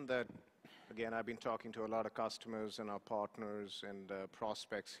question that, again, I've been talking to a lot of customers and our partners and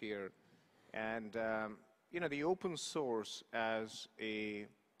prospects here, and the open source as a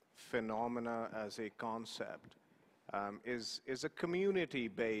phenomena, as a concept, is a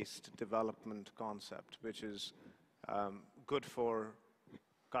community-based development concept, which is good for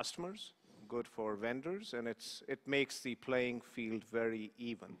customers, good for vendors, and it makes the playing field very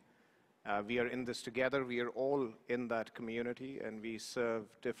even. We are in this together, we are all in that community, and we serve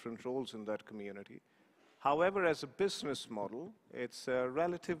different roles in that community. However, as a business model, it's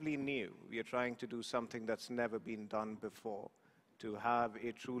relatively new. We are trying to do something that's never been done before, to have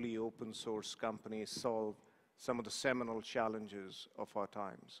a truly open source company solve some of the seminal challenges of our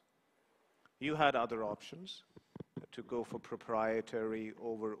times. You had other options to go for proprietary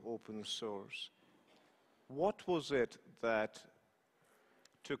over open source. What was it that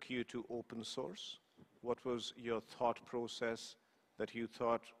took you to open source? What was your thought process that you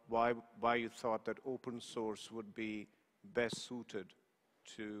thought, why you thought that open source would be best suited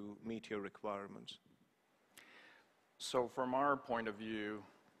to meet your requirements? So from our point of view,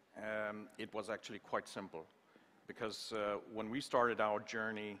 it was actually quite simple. Because when we started our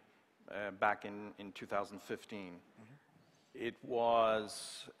journey back in 2015, it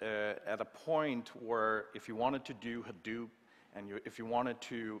was at a point where if you wanted to do Hadoop and if you wanted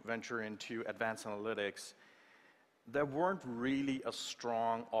to venture into advanced analytics, there weren't really a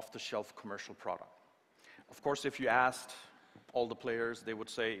strong off-the-shelf commercial product. Of course, if you asked all the players, they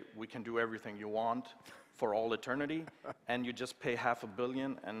would say, we can do everything you want for all eternity, and you just pay $500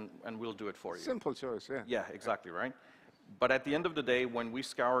 million and we'll do it for you. Simple choice, yeah. Yeah, exactly, right? But at the end of the day, when we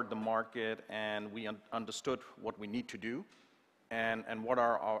scoured the market and we understood what we need to do and what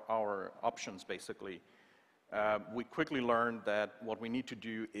are our options, basically, we quickly learned that what we need to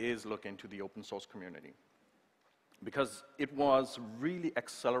do is look into the open source community. Because it was really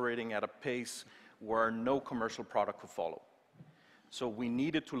accelerating at a pace where no commercial product could follow. So we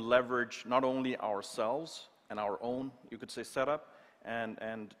needed to leverage not only ourselves and our own, you could say, setup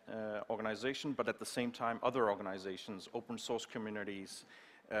and organization, but at the same time other organizations, open source communities,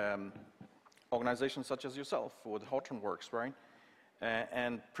 organizations such as yourself with DataWorks, right?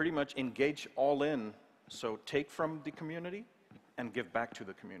 And pretty much engage all in, so take from the community and give back to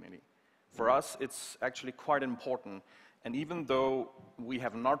the community. For us, it's actually quite important. And even though we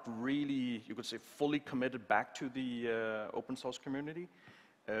have not really, you could say, fully committed back to the open source community,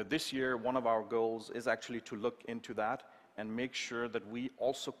 this year one of our goals is actually to look into that and make sure that we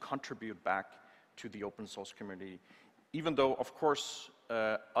also contribute back to the open source community. Even though, of course,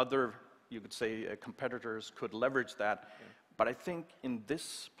 other, you could say, competitors could leverage that. Yeah. But I think in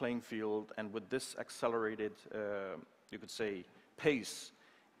this playing field and with this accelerated, you could say, pace,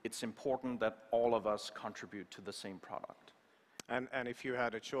 it's important that all of us contribute to the same product. And if you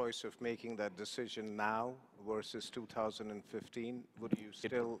had a choice of making that decision now versus 2015, would you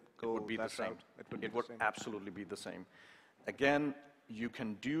still go that route? It would absolutely be the same. Again, you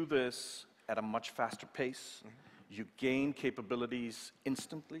can do this at a much faster pace. You gain capabilities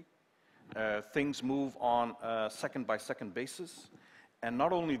instantly. Things move on a second-by-second basis. And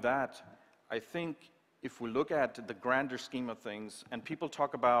not only that, I think if we look at the grander scheme of things, and people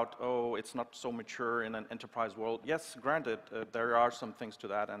talk about, oh, it's not so mature in an enterprise world. Yes, granted, there are some things to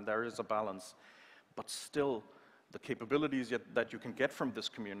that, and there is a balance. But still, the capabilities that you can get from this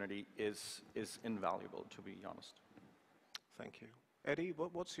community is invaluable, to be honest. Thank you. Eddie,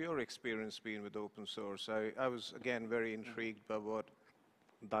 what's your experience been with open source? I was, again, very intrigued by what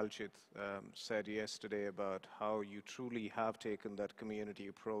Daljit said yesterday about how you truly have taken that community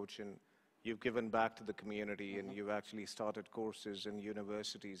approach and you've given back to the community and you've actually started courses in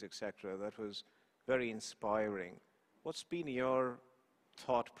universities, etc. That was very inspiring. What's been your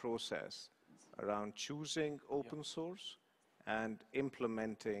thought process around choosing open source and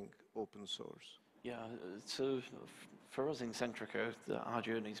implementing open source? Yeah, so for us in Centrica, our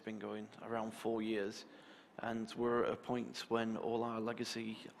journey's been going around 4 years, and we're at a point when all our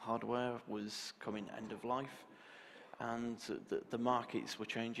legacy hardware was coming end of life. And the markets were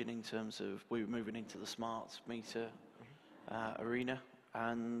changing in terms of, we were moving into the smart meter arena,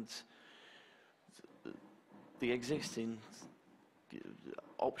 and the existing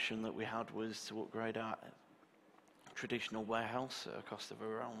option that we had was to upgrade our traditional warehouse at a cost of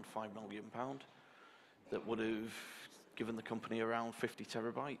around £5 million. That would have given the company around 50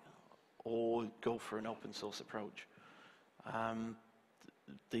 terabyte, or go for an open source approach.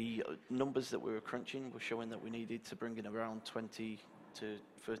 The numbers that we were crunching were showing that we needed to bring in around 20 to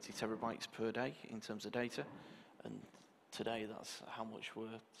 30 terabytes per day in terms of data. And today that's how much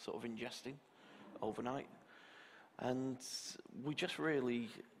we're sort of ingesting overnight. And we just really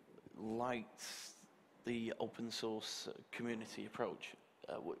liked the open source community approach.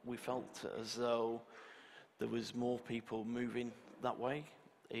 We felt as though there was more people moving that way.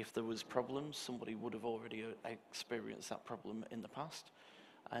 If there was problems, somebody would have already experienced that problem in the past.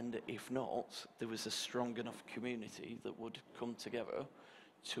 And if not, there was a strong enough community that would come together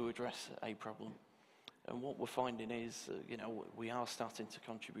to address a problem. And what we're finding is, we are starting to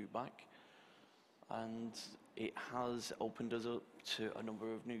contribute back, and it has opened us up to a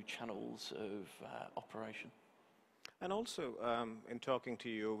number of new channels of operation. And also, in talking to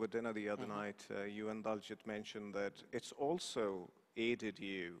you over dinner the other night, you and Daljit mentioned that it's also aided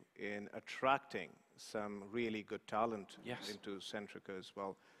you in attracting some really good talent into Centrica as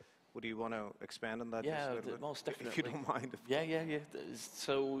well. Would you want to expand on that? Yeah, most definitely. If you don't mind. Yeah.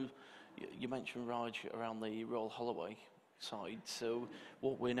 So you mentioned, Raj, around the Royal Holloway side. So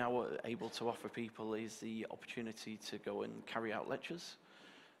what we're now able to offer people is the opportunity to go and carry out lectures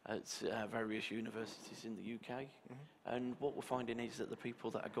at various universities in the UK. And what we're finding is that the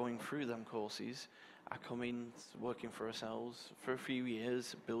people that are going through them courses I come in working for ourselves for a few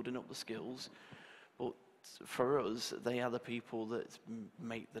years, building up the skills, but for us, they are the people that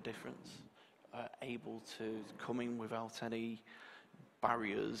make the difference, able to come in without any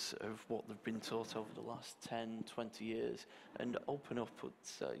barriers of what they've been taught over the last 10, 20 years and open up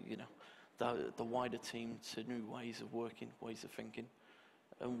you know, the wider team to new ways of working, ways of thinking.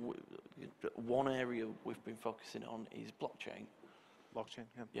 And one area we've been focusing on is blockchain. Blockchain,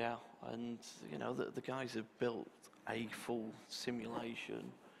 yeah. Yeah, and you know, the guys have built a full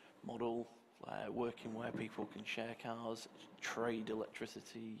simulation model working where people can share cars, trade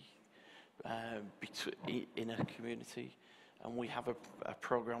electricity in a community. And we have a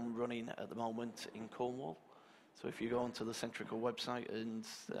program running at the moment in Cornwall. So if you go onto the Centrica website and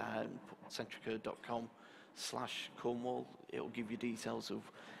centrica.com/Cornwall, it'll give you details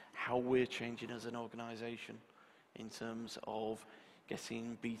of how we're changing as an organisation in terms of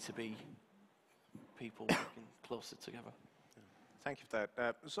getting B2B people working closer together. Thank you for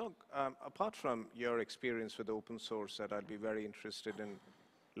that. So apart from your experience with open source that I'd be very interested in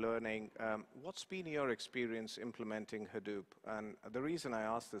learning, what's been your experience implementing Hadoop? And the reason I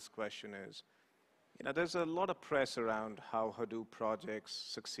ask this question is, you know, there's a lot of press around how Hadoop projects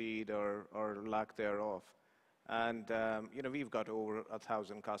succeed or lack thereof. And, you know, we've got over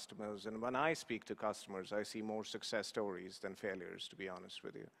 1,000 customers. And when I speak to customers, I see more success stories than failures, to be honest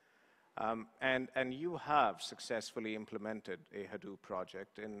with you. And you have successfully implemented a Hadoop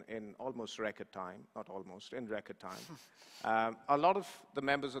project in almost record time, not almost, in record time. A lot of the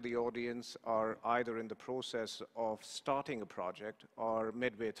members of the audience are either in the process of starting a project or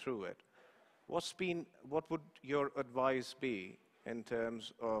midway through it. What would your advice be in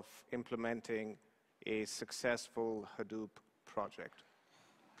terms of implementing a successful Hadoop project?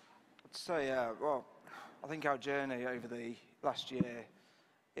 I'd say, well, I think our journey over the last year,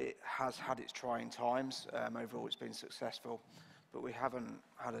 it has had its trying times. Overall, it's been successful, but we haven't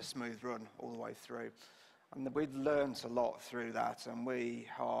had a smooth run all the way through. And we've learned a lot through that, and we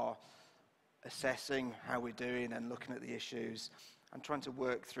are assessing how we're doing and looking at the issues and trying to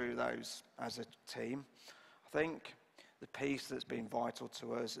work through those as a team. I think the piece that's been vital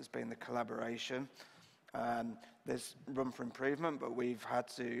to us has been the collaboration. There's room for improvement, but we've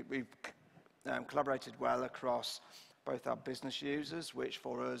collaborated well across both our business users, which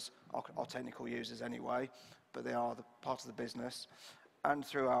for us are technical users anyway, but they are part of the business, and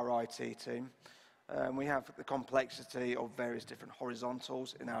through our IT team. We have the complexity of various different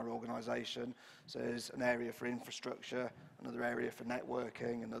horizontals in our organisation. So there's an area for infrastructure, another area for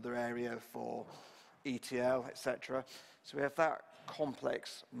networking, another area for ETL, etc. So we have that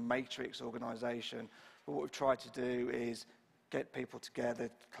complex matrix organisation. But what we've tried to do is get people together,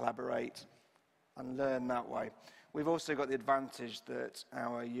 collaborate, and learn that way. We've also got the advantage that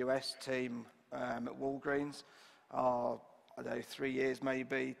our US team at Walgreens are, I don't know, 3 years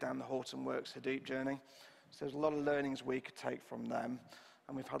maybe down the Hortonworks Hadoop journey. So there's a lot of learnings we could take from them.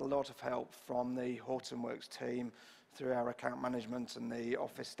 And we've had a lot of help from the Hortonworks team through our account management and the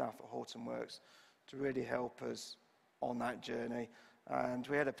office staff at Hortonworks to really help us on that journey. And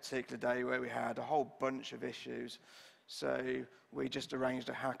we had a particular day where we had a whole bunch of issues. So we just arranged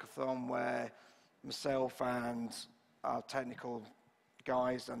a hackathon where myself and our technical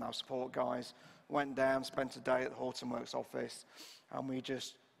guys and our support guys went down, spent a day at the Hortonworks office, and we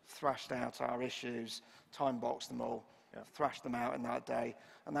just thrashed out our issues, time-boxed them all, thrashed them out in that day.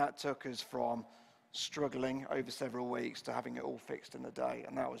 And that took us from struggling over several weeks to having it all fixed in a day.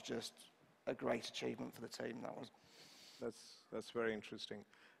 And that was just a great achievement for the team. That was. That's very interesting.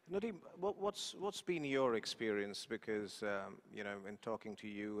 Nadeem, what's been your experience? Because, you know, in talking to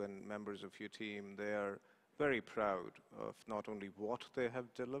you and members of your team, they are very proud of not only what they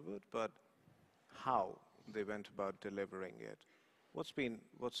have delivered, but how they went about delivering it.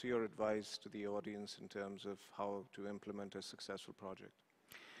 What's your advice to the audience in terms of how to implement a successful project?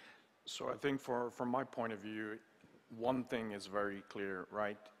 So I think from my point of view, one thing is very clear,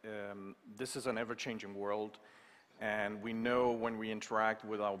 right? This is an ever-changing world. And we know when we interact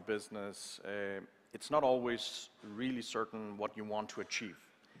with our business, it's not always really certain what you want to achieve.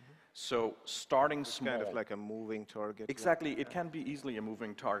 Mm-hmm. So starting small. It's kind of like a moving target. Exactly. It can be easily a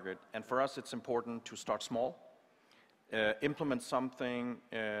moving target. And for us, it's important to start small, implement something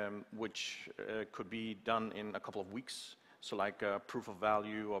which could be done in a couple of weeks. So like a proof of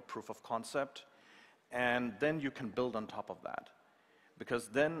value or proof of concept. And then you can build on top of that. Because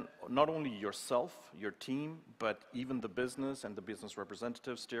then not only yourself, your team, but even the business and the business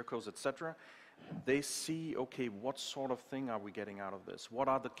representatives, steercos, etc., they see, okay, what sort of thing are we getting out of this? What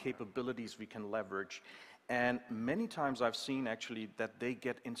are the capabilities we can leverage? And many times I've seen actually that they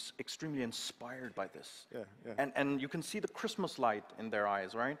get extremely inspired by this. Yeah, yeah. And you can see the Christmas light in their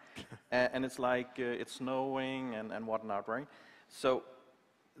eyes, right? And it's like it's snowing and whatnot, right? So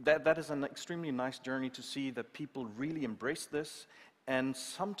that is an extremely nice journey to see that people really embrace this. And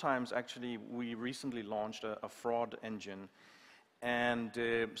sometimes, actually, we recently launched a fraud engine. And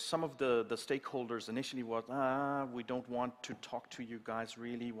some of the stakeholders initially was, we don't want to talk to you guys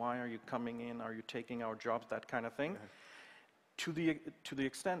really. Why are you coming in? Are you taking our jobs? That kind of thing. Yeah. To the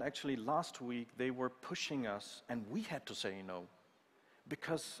extent, actually, last week, they were pushing us, and we had to say no.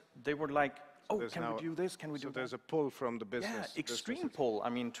 Because they were like, oh, can we do this? Can we do that? So there's a pull from the business. Yeah, extreme pull. I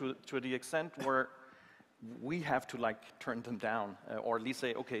mean, to the extent where we have to like turn them down, or at least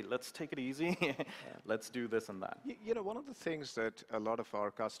say, okay, let's take it easy. Let's do this and that. You know, one of the things that a lot of our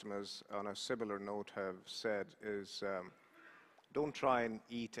customers on a similar note have said is, don't try and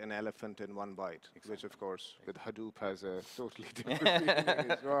eat an elephant in one bite, which of course with Hadoop has a totally different meaning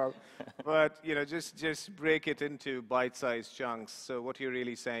as well. But you know, just break it into bite-sized chunks. So what you're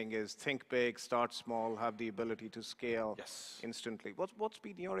really saying is think big, start small, have the ability to scale instantly. What's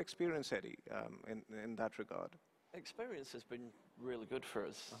been your experience, Eddie, in that regard? Experience has been really good for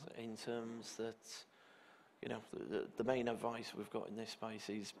us in terms that, you know, the main advice we've got in this space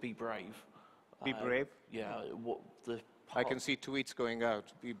is be brave. Be brave? Yeah. I can see tweets going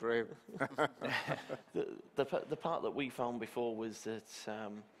out, be brave. The part that we found before was that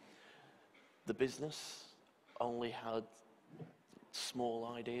the business only had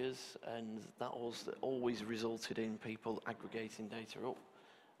small ideas, and that was always resulted in people aggregating data up.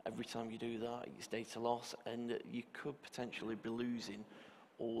 Every time you do that, it's data loss, and you could potentially be losing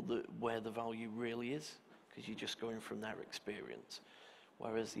where the value really is, because you're just going from their experience.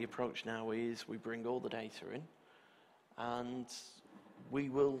 Whereas the approach now is we bring all the data in, and we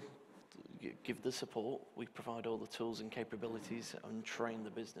will give the support. We provide all the tools and capabilities and train the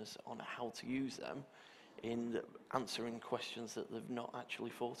business on how to use them in answering questions that they've not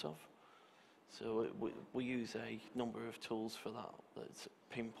actually thought of. So we use a number of tools for that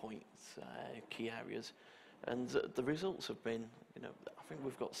pinpoints key areas. And the results have been, you know, I think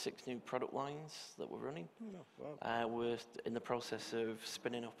we've got 6 new product lines that we're running. Oh, wow. We're in the process of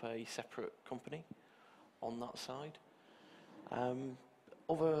spinning up a separate company on that side.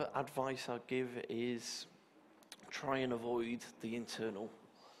 Other advice I'd give is try and avoid the internal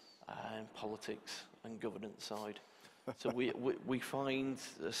politics and governance side. So we find,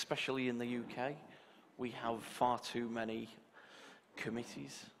 especially in the UK, we have far too many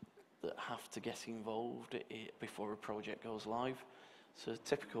committees that have to get involved before a project goes live. So a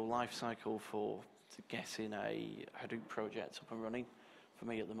typical life cycle for getting a Hadoop project up and running, for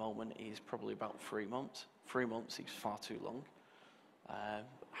me at the moment, is probably about 3 months. 3 months is far too long.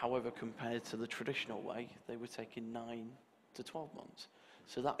 However, compared to the traditional way, they were taking 9 to 12 months.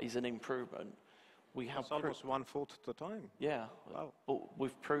 So that is an improvement. We have almost 1/4 the time. Yeah, wow. But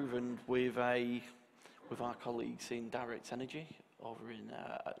we've proven with our colleagues in Direct Energy over in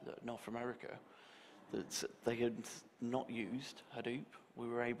North America that they had not used Hadoop. We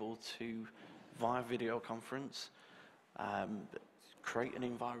were able to, via video conference, create an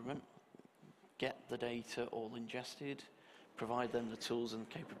environment, get the data all ingested, provide them the tools and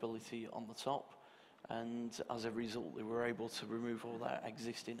capability on the top, and as a result they were able to remove all their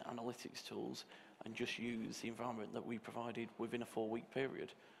existing analytics tools and just use the environment that we provided within a 4-week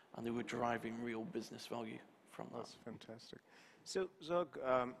period, and they were driving real business value from that. That's fantastic. So, Zog,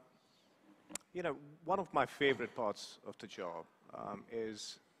 you know, one of my favorite parts of the job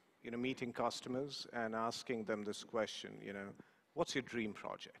is, you know, meeting customers and asking them this question, you know, what's your dream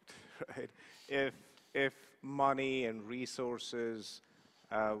project, right? If money and resources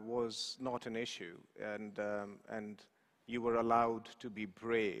was not an issue, and you were allowed to be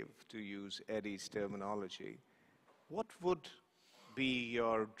brave, to use Eddie's terminology, what would be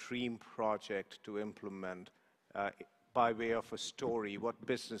your dream project to implement by way of a story? What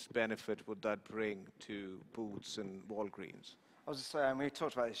business benefit would that bring to Boots and Walgreens? I was just saying, we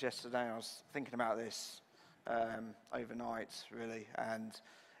talked about this yesterday, and I was thinking about this overnight, really, and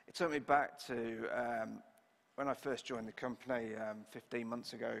it took me back to when I first joined the company 15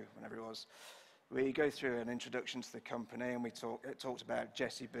 months ago, whenever it was. We go through an introduction to the company, and it talked about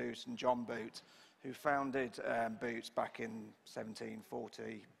Jesse Boot and John Boot, who founded Boots back in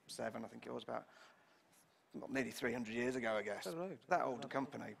 1747, I think it was, about nearly 300 years ago, I guess. Oh, right. That old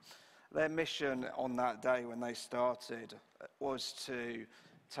company. Their mission on that day when they started was to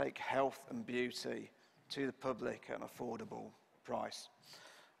take health and beauty to the public at an affordable price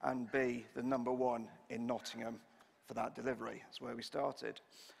and be the #1 in Nottingham for that delivery. That's where we started.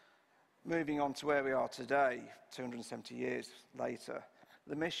 Moving on to where we are today, 270 years later,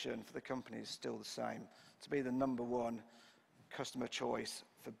 the mission for the company is still the same, to be the #1 customer choice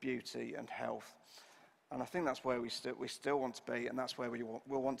for beauty and health. And I think that's where we still want to be, and that's where we'll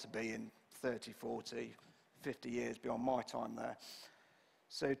want to be in 30, 40, 50 years beyond my time there.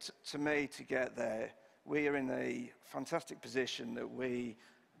 So to me, to get there, we are in a fantastic position that we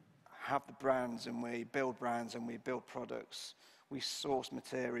have the brands and we build products. We source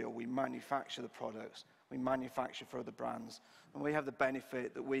material, we manufacture the products, we manufacture for other brands, and we have the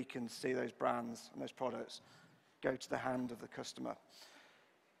benefit that we can see those brands and those products go to the hand of the customer.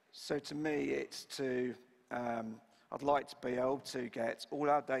 So to me, it's I'd like to be able to get all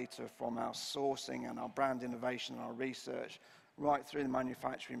our data from our sourcing and our brand innovation and our research right through the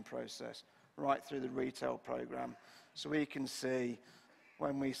manufacturing process, right through the retail program, so we can see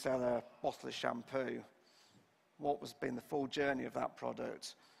when we sell a bottle of shampoo, what has been the full journey of that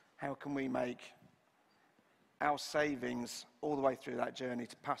product, how can we make our savings all the way through that journey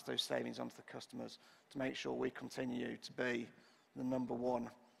to pass those savings on to the customers to make sure we continue to be the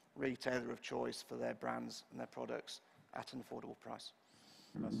 #1 retailer of choice for their brands and their products at an affordable price.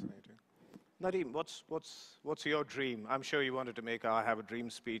 Fascinating. Nadeem, what's your dream? I'm sure you wanted to make I Have a Dream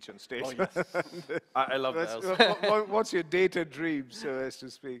speech on stage. Oh, yes. I love that. What's your data dream, so as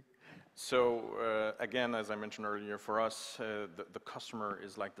to speak? So again, as I mentioned earlier, for us, the customer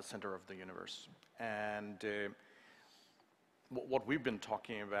is like the center of the universe. And what we've been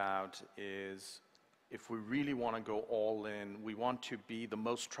talking about is if we really want to go all in, we want to be the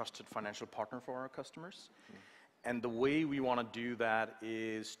most trusted financial partner for our customers. And the way we want to do that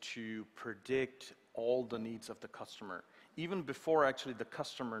is to predict all the needs of the customer, even before actually the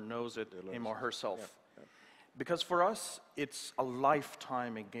customer knows it, him or herself. Yeah. Because for us, it's a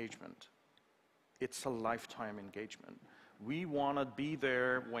lifetime engagement. It's a lifetime engagement. We want to be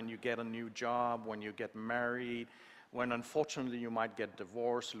there when you get a new job, when you get married, when unfortunately you might get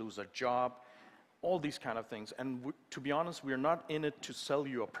divorced, lose a job, all these kind of things. And to be honest, we're not in it to sell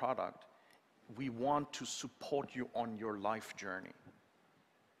you a product. We want to support you on your life journey.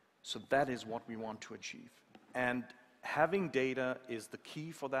 So that is what we want to achieve. And having data is the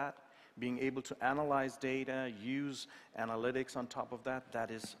key for that. Being able to analyze data, use analytics on top of that,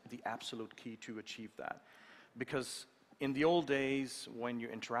 that is the absolute key to achieve that. Because in the old days, when you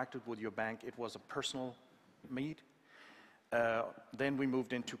interacted with your bank, it was a personal meet. Then we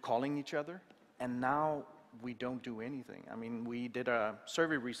moved into calling each other, and now we don't do anything. I mean, we did a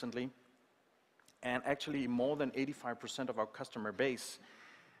survey recently, and actually more than 85% of our customer base,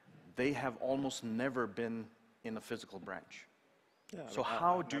 they have almost never been in a physical branch. Yeah, so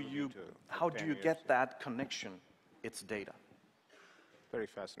how do you get that connection? It's data. Very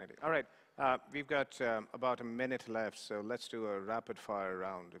fascinating. All right, we've got about a minute left, so let's do a rapid fire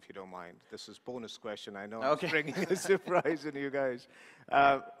round, if you don't mind. This is bonus question. I know I'm bringing a surprise on you guys.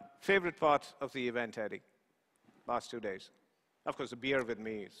 Favorite part of the event, Eddie? Last 2 days. Of course, the beer with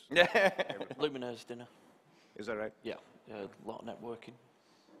me is. Luminaire's dinner. Is that right? Yeah, a lot of networking.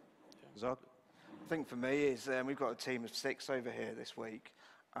 Zog? I think for me is we've got a team of 6 over here this week,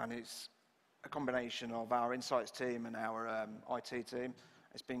 and it's a combination of our insights team and our IT team.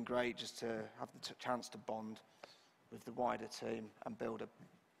 It's been great just to have the chance to bond with the wider team and build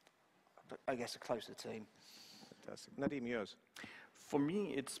a closer team. Fantastic. Nadeem, yours? For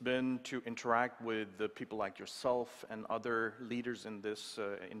me, it's been to interact with the people like yourself and other leaders in this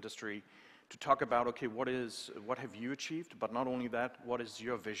industry to talk about, okay, what have you achieved? But not only that, what is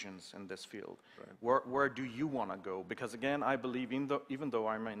your visions in this field? Right. Where do you want to go? Because again, I believe even though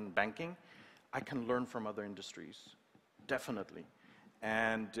I'm in banking, I can learn from other industries, definitely.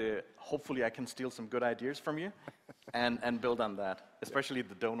 And hopefully I can steal some good ideas from you and build on that, especially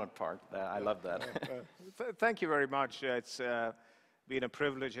the donut part. I love that. Thank you very much. It's been a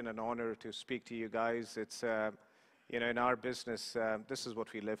privilege and an honor to speak to you guys. It's, in our business, this is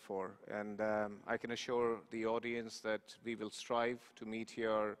what we live for. And I can assure the audience that we will strive to meet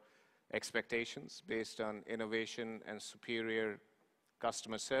your expectations based on innovation and superior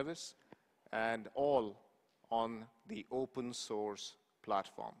customer service, and all on the open source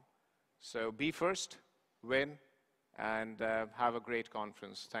platform. So be first, win, and have a great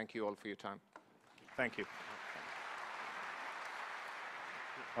conference. Thank you all for your time. Thank you.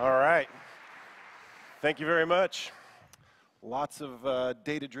 All right. Thank you very much. Lots of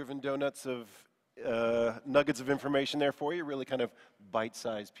data-driven donuts of nuggets of information there for you, really kind of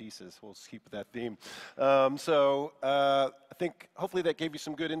bite-sized pieces. We'll just keep with that theme. I think hopefully that gave you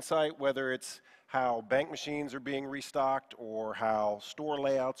some good insight, whether it's how bank machines are being restocked or how store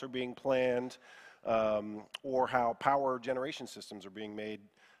layouts are being planned, or how power generation systems are being made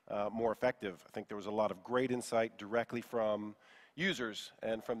more effective. I think there was a lot of great insight directly from users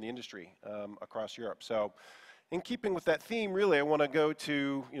and from the industry across Europe. So in keeping with that theme, really, I want to go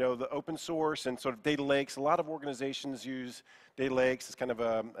to the open source and sort of data lakes. A lot of organizations use data lakes as kind of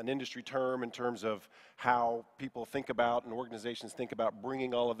an industry term in terms of how people think about and organizations think about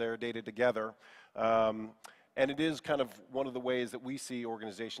bringing all of their data together. And it is kind of one of the ways that we see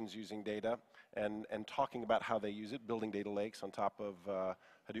organizations using data and talking about how they use it, building data lakes on top of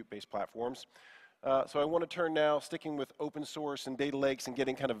Hadoop-based platforms. So I want to turn now, sticking with open source and data lakes and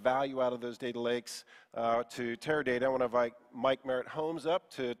getting kind of value out of those data lakes, to Teradata. I want to invite Mike Merritt-Holmes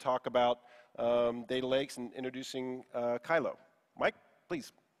up to talk about data lakes and introducing Kylo. Mike,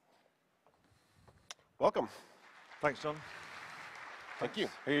 please. Welcome. Thanks, John. Thank you.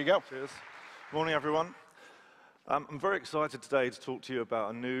 Here you go. Cheers. Morning, everyone. I'm very excited today to talk to you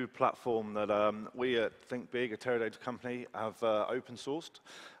about a new platform that we at Think Big, a Teradata company, have open sourced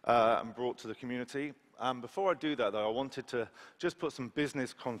and brought to the community. Before I do that, though, I wanted to just put some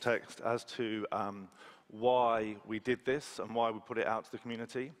business context as to why we did this and why we put it out to the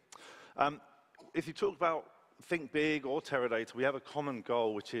community. If you talk about Think Big or Teradata, we have a common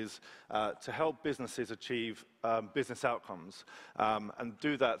goal, which is to help businesses achieve business outcomes and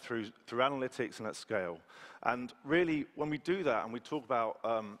do that through analytics and at scale. And really, when we do that and we talk about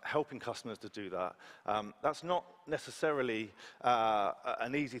helping customers to do that, that's not necessarily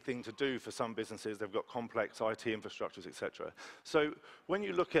an easy thing to do for some businesses. They've got complex IT infrastructures, etc. So when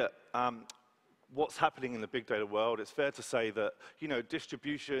you look at what's happening in the big data world, it's fair to say that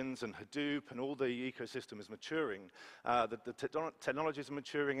distributions and Hadoop and all the ecosystem is maturing. The technologies are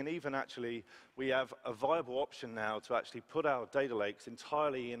maturing, and even actually we have a viable option now to actually put our data lakes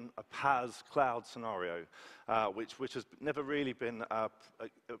entirely in a PaaS cloud scenario, which has never really been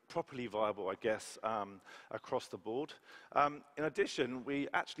properly viable, I guess, across the board. In addition, we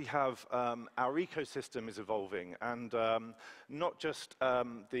actually have our ecosystem is evolving, and not just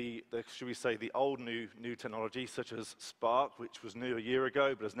should we say, the old new technology such as Spark, which was new a year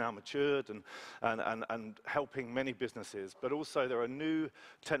ago but has now matured and helping many businesses. But also there are new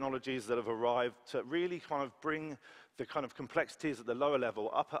technologies that have arrived to really kind of bring the kind of complexities at the lower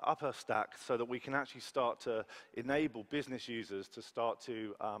level upper stack, so that we can actually start to enable business users to start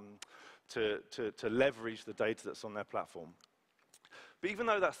to leverage the data that's on their platform. But even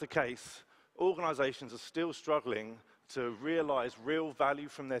though that's the case, organizations are still struggling to realize real value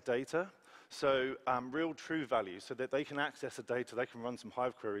from their data. So real true value, so that they can access the data, they can run some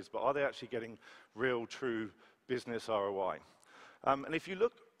Hive queries, but are they actually getting real true business ROI? And if you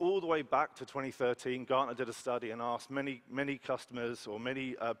look all the way back to 2013, Gartner did a study and asked many customers or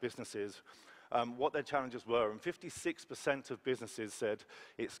many businesses what their challenges were, and 56% of businesses said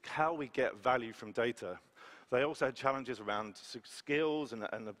it's how we get value from data. They also had challenges around skills and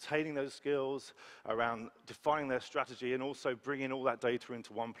obtaining those skills, around defining their strategy, and also bringing all that data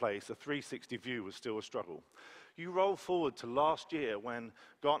into one place. A 360 view was still a struggle. You roll forward to last year when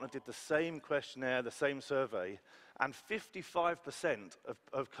Gartner did the same questionnaire, the same survey, and 55%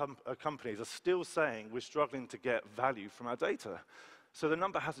 of companies are still saying we're struggling to get value from our data. So the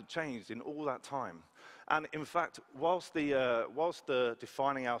number hasn't changed in all that time. And in fact, whilst the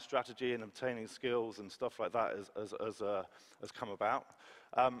defining our strategy and obtaining skills and stuff like that has come about,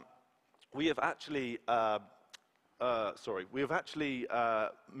 we have actually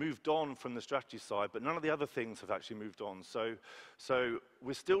moved on from the strategy side, but none of the other things have actually moved on. So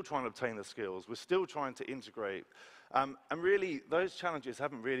we're still trying to obtain the skills. We're still trying to integrate. And really, those challenges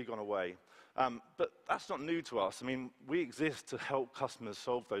haven't really gone away. But that's not new to us. I mean, we exist to help customers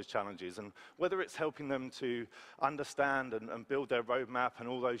solve those challenges. And whether it's helping them to understand and build their roadmap and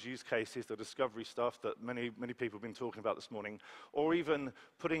all those use cases, the discovery stuff that many people have been talking about this morning, or even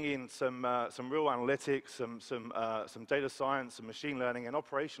putting in some real analytics, some data science and machine learning, and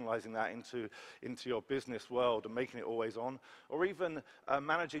operationalizing that into your business world and making it always on, or even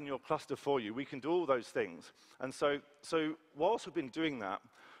managing your cluster for you, we can do all those things. And so whilst we've been doing that,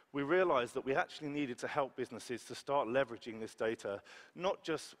 we realized that we actually needed to help businesses to start leveraging this data, not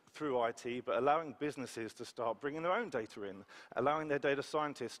just through IT, but allowing businesses to start bringing their own data in, allowing their data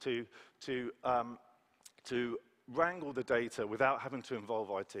scientists to wrangle the data without having to involve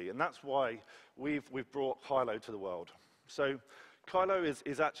IT. And that's why we've brought Kylo to the world. So Kylo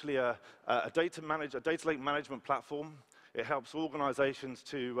is actually a data lake management platform. It helps organizations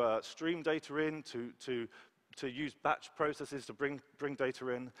to stream data in, to use batch processes to bring data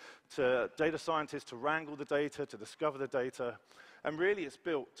in, to data scientists to wrangle the data, to discover the data. And really, it's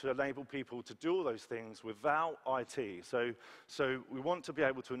built to enable people to do all those things without IT. So we want to be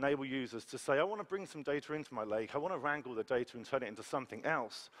able to enable users to say, I want to bring some data into my lake. I want to wrangle the data and turn it into something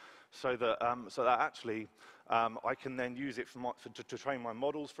else so that actually I can then use it to train my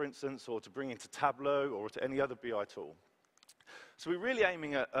models, for instance, or to bring into Tableau or to any other BI tool. So we're really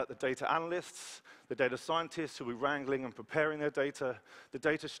aiming at the data analysts, the data scientists who are wrangling and preparing their data, the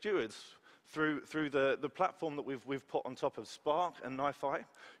data stewards through the platform that we've put on top of Spark and NiFi.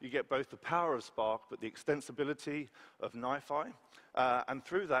 You get both the power of Spark, but the extensibility of NiFi. And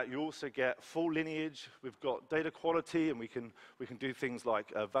through that, you also get full lineage. We've got data quality, and we can do things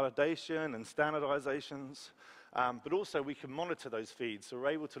like validation and standardizations. But also, we can monitor those feeds. So we're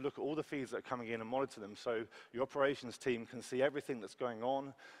able to look at all the feeds that are coming in and monitor them. So your operations team can see everything that's going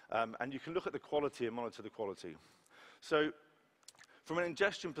on. And you can look at the quality and monitor the quality. So from an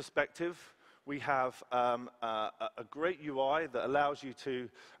ingestion perspective, we have a great UI that allows you to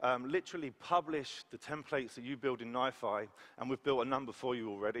literally publish the templates that you build in NiFi, and we've built a number for you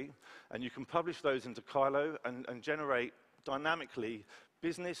already. And you can publish those into Kylo and generate dynamically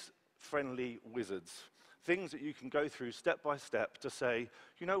business-friendly wizards. Things that you can go through step by step to say,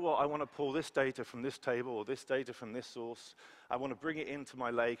 you know what, I want to pull this data from this table or this data from this source. I want to bring it into my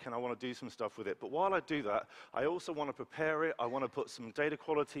lake and I want to do some stuff with it. But while I do that, I also want to prepare it. I want to put some data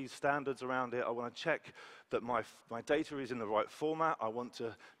quality standards around it. I want to check that my data is in the right format. I want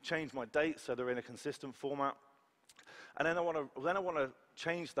to change my dates so they're in a consistent format. And then I want to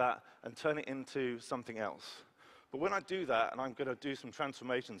change that and turn it into something else. But when I do that, and I'm going to do some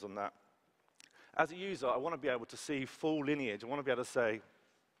transformations on that, as a user, I want to be able to see full lineage. I want to be able to say,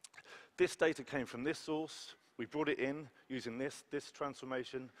 this data came from this source. We brought it in using this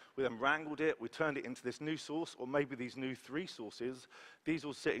transformation. We then wrangled it. We turned it into this new source, or maybe these new 3 sources. These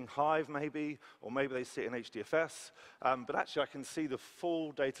will sit in Hive, maybe, or maybe they sit in HDFS. But actually, I can see the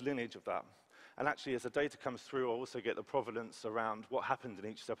full data lineage of that. And actually, as the data comes through, I also get the provenance around what happened in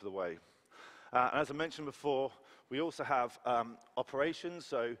each step of the way. And as I mentioned before, we also have operations,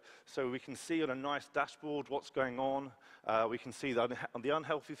 so we can see on a nice dashboard what's going on. We can see the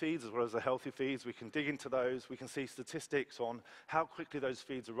unhealthy feeds as well as the healthy feeds. We can dig into those. We can see statistics on how quickly those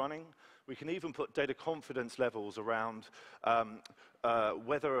feeds are running. We can even put data confidence levels around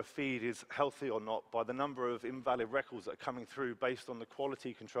whether a feed is healthy or not by the number of invalid records that are coming through based on the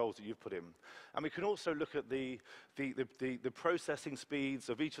quality controls that you've put in. And we can also look at the processing speeds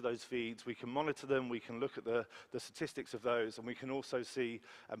of each of those feeds. We can monitor them. We can look at the statistics of those. And we can also see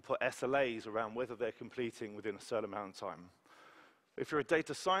and put SLAs around whether they're completing within a certain amount of time. If you're a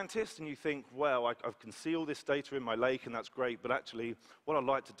data scientist and you think, well, I can see all this data in my lake and that's great, but actually what I'd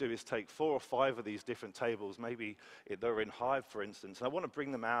like to do is take 4 or 5 of these different tables, maybe they're in Hive, for instance, and I want to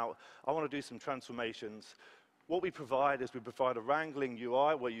bring them out, I want to do some transformations. What we provide is we provide a wrangling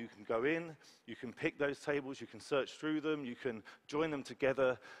UI where you can go in, you can pick those tables, you can search through them, you can join them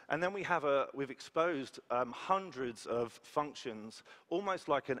together, and then we've exposed hundreds of functions, almost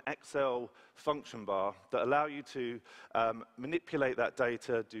like an Excel function bar, that allow you to manipulate that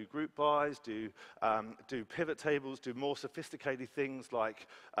data, do group bys, do pivot tables, do more sophisticated things like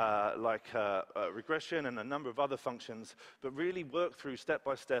regression and a number of other functions, but really work through step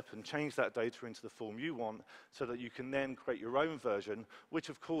by step and change that data into the form you want, so that you can then create your own version, which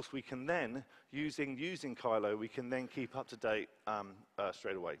of course we can then, using Kylo, we can then keep up to date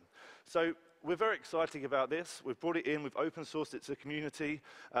straight away. So we're very excited about this. We've brought it in, we've open sourced it to the community.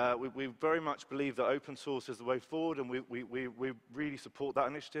 We very much believe that open source is the way forward, and we really support that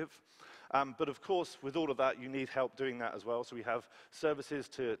initiative. But of course, with all of that, you need help doing that as well. So we have services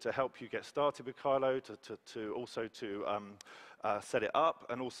to help you get started with Kylo, to set it up,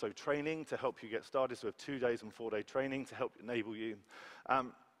 and also training to help you get started. So we have 2 days and 4-day training to help enable you.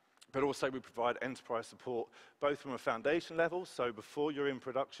 But also we provide enterprise support, both from a foundation level, so before you're in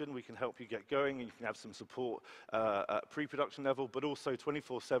production, we can help you get going, and you can have some support at pre-production level, but also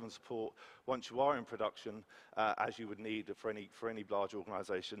 24/7 support once you are in production, as you would need for any large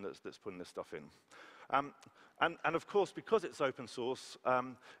organization that's putting this stuff in. And of course, because it's open source,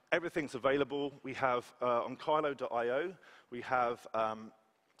 everything's available. We have on Kylo.io, we have a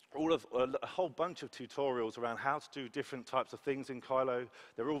whole bunch of tutorials around how to do different types of things in Kylo.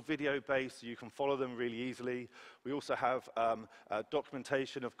 They're all video-based, so you can follow them really easily. We also have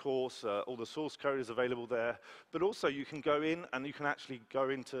documentation, of course. All the source code is available there. But also, you can go in, and you can actually go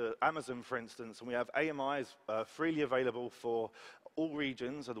into Amazon, for instance, and we have AMIs freely available for all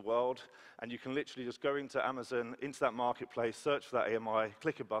regions of the world, and you can literally just go into Amazon, into that marketplace, search for that AMI,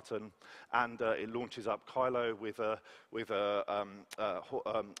 click a button, and it launches up Kylo with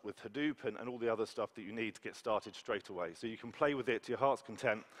Hadoop and all the other stuff that you need to get started straight away. So you can play with it to your heart's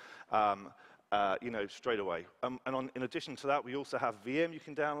content, straight away. In addition to that, we also have VM you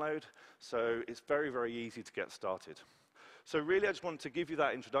can download, so it's very, very easy to get started. So really, I just wanted to give you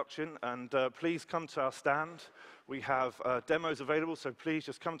that introduction, and please come to our stand. We have demos available, so please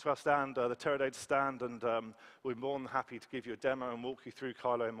just come to our stand, the Teradata stand, and we're more than happy to give you a demo and walk you through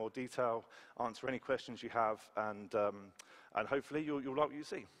Kylo in more detail, answer any questions you have, and hopefully you'll like what you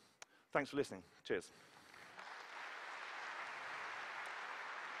see. Thanks for listening. Cheers.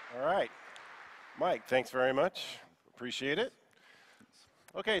 All right. Mike, thanks very much. Appreciate it.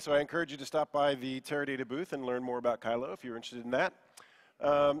 Okay, so I encourage you to stop by the Teradata booth and learn more about Kylo if you're interested in that.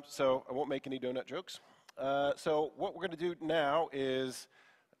 So I won't make any donut jokes. So what we're going to do now is,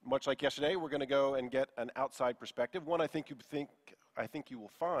 much like yesterday, we're going to go and get an outside perspective. One I think you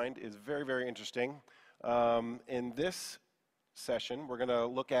will find is very, very interesting. In this session, we're going to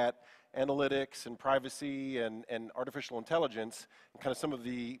look at analytics and privacy and artificial intelligence and kind of some of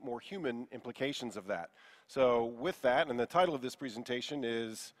the more human implications of that. So with that, and the title of this presentation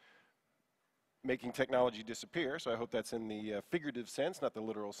is Making Technology Disappear, so I hope that's in the figurative sense, not the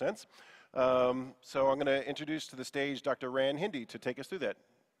literal sense. So I'm going to introduce to the stage Dr. Ran Hindi to take us through that.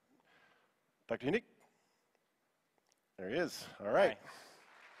 Dr. Hindi? There he is. All right. Hi.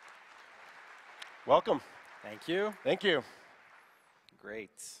 Welcome. Thank you. Thank you. Great.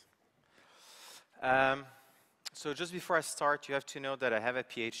 So just before I start, you have to know that I have a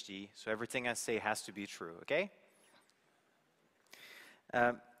PhD, so everything I say has to be true, okay?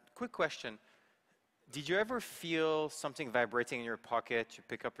 Quick question. Did you ever feel something vibrating in your pocket? You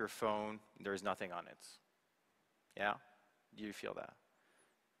pick up your phone, there's nothing on it. Yeah? Do you feel that?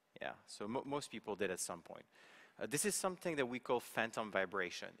 Yeah, so most people did at some point. This is something that we call phantom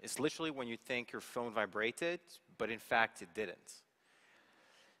vibration. It's literally when you think your phone vibrated, but in fact it didn't.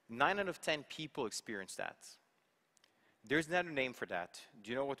 9 out of 10 people experience that. There's another name for that.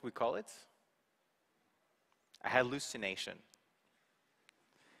 Do you know what we call it? A hallucination.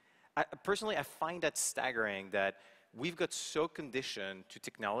 Personally, I find that staggering that we've got so conditioned to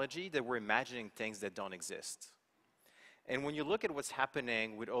technology that we're imagining things that don't exist. And when you look at what's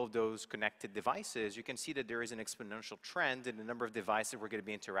happening with all those connected devices, you can see that there is an exponential trend in the number of devices we're going to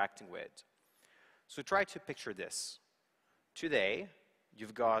be interacting with. So try to picture this. Today,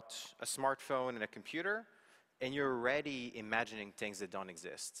 you've got a smartphone and a computer, and you're already imagining things that don't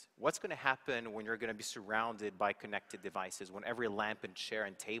exist. What's going to happen when you're going to be surrounded by connected devices, when every lamp and chair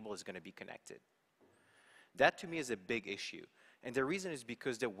and table is going to be connected? That, to me, is a big issue. And the reason is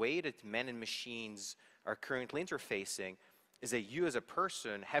because the way that men and machines are currently interfacing is that you as a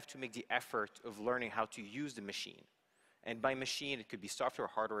person have to make the effort of learning how to use the machine. And by machine, it could be software or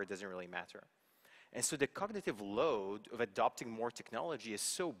hardware, it doesn't really matter. And so the cognitive load of adopting more technology is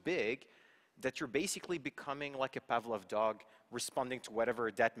so big that you're basically becoming like a Pavlov dog responding to whatever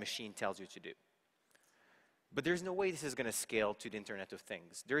that machine tells you to do. But there's no way this is going to scale to the Internet of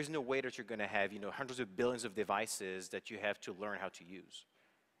Things. There is no way that you're going to have hundreds of billions of devices that you have to learn how to use.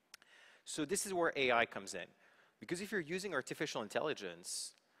 So this is where AI comes in. Because if you're using artificial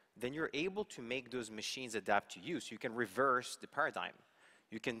intelligence, then you're able to make those machines adapt to you. So you can reverse the paradigm.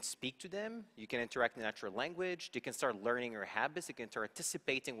 You can speak to them, you can interact in natural language, they can start learning your habits, they can start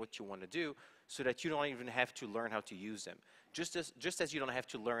anticipating what you want to do so that you don't even have to learn how to use them. Just as you don't have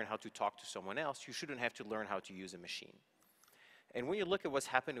to learn how to talk to someone else, you shouldn't have to learn how to use a machine. And when you look at what's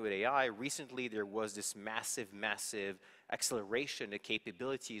happened with AI, recently there was this massive, massive acceleration in the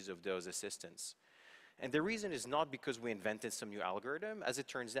capabilities of those assistants. And the reason is not because we invented some new algorithm. As it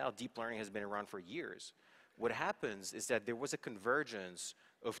turns out, deep learning has been around for years. What happens is that there was a convergence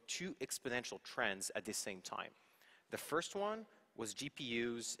of two exponential trends at the same time. The first one was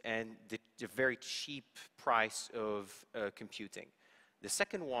GPUs and the very cheap price of computing. The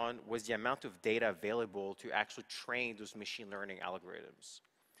second one was the amount of data available to actually train those machine learning algorithms.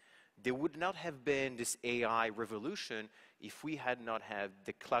 There would not have been this AI revolution if we had not had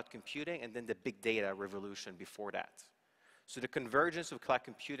the cloud computing and then the big data revolution before that. So the convergence of cloud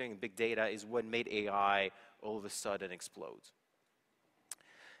computing and big data is what made AI all of a sudden explode.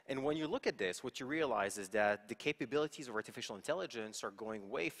 And when you look at this, what you realize is that the capabilities of artificial intelligence are going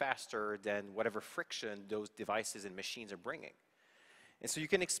way faster than whatever friction those devices and machines are bringing. And so you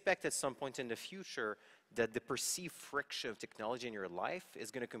can expect at some point in the future that the perceived friction of technology in your life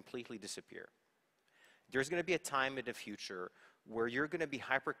is going to completely disappear. There's going to be a time in the future where you're going to be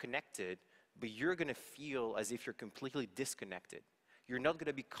hyper-connected, but you're going to feel as if you're completely disconnected. you're not going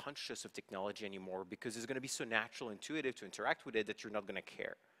to be conscious of technology anymore because it's going to be so natural, intuitive to interact with it that you're not going to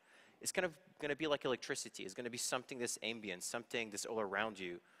care. It's kind of going to be like electricity. It's going to be something that's ambient, something that's all around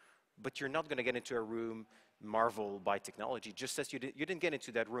you, but you're not going to get into a room marveled by technology, just as you didn't get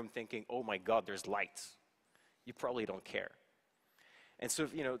into that room thinking, oh my God, there's light. You probably don't care. And so,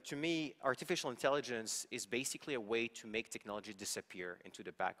 to me, artificial intelligence is basically a way to make technology disappear into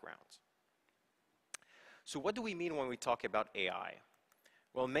the background. So what do we mean when we talk about AI?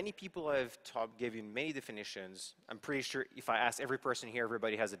 Well, many people have given many definitions. I'm pretty sure if I ask every person here,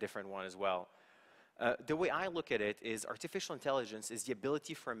 everybody has a different one as well. The way I look at it is artificial intelligence is the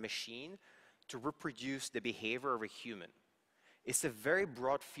ability for a machine to reproduce the behavior of a human. It's a very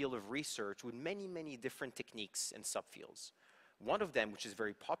broad field of research with many, many different techniques and subfields. One of them, which is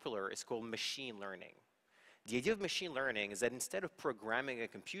very popular, is called machine learning. The idea of machine learning is that instead of programming a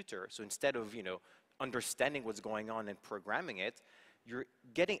computer, so instead of understanding what's going on and programming it, you're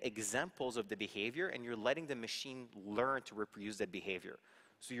getting examples of the behavior and you're letting the machine learn to reproduce that behavior.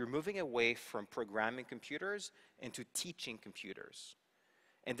 So you're moving away from programming computers into teaching computers.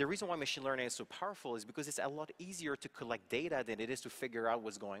 And the reason why machine learning is so powerful is because it's a lot easier to collect data than it is to figure out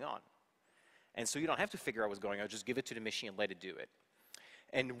what's going on. And so you don't have to figure out what's going on, just give it to the machine and let it do it.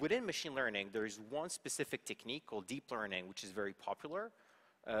 And within machine learning, there is one specific technique called deep learning, which is very popular.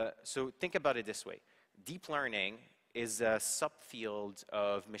 So think about it this way. Deep learning is a subfield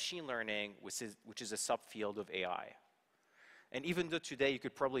of machine learning, which is a subfield of AI. And even though today you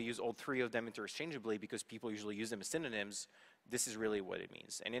could probably use all three of them interchangeably because people usually use them as synonyms, this is really what it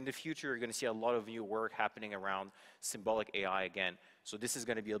means. And in the future, you're going to see a lot of new work happening around symbolic AI again. So this is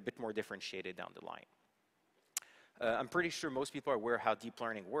going to be a bit more differentiated down the line. I'm pretty sure most people are aware how deep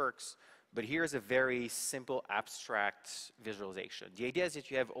learning works, but here's a very simple, abstract visualization. The idea is that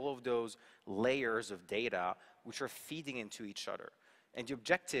you have all of those layers of data which are feeding into each other. And the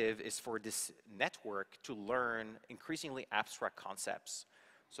objective is for this network to learn increasingly abstract concepts.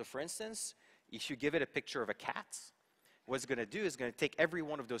 So for instance, if you give it a picture of a cat, what it's going to do is going to take every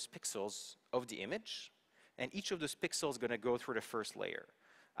one of those pixels of the image, and each of those pixels is going to go through the first layer.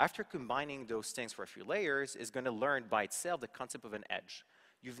 After combining those things for a few layers, it's going to learn by itself the concept of an edge.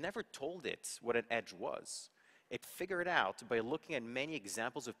 You've never told it what an edge was. It figured out by looking at many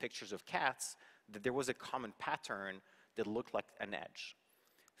examples of pictures of cats that there was a common pattern that looked like an edge.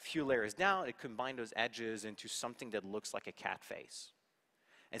 A few layers down, it combined those edges into something that looks like a cat face.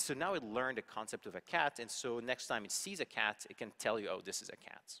 And so now it learned the concept of a cat, and so next time it sees a cat, it can tell you, oh, this is a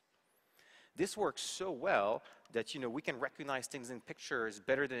cat. This works so well that we can recognize things in pictures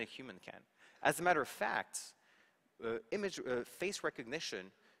better than a human can. As a matter of fact, face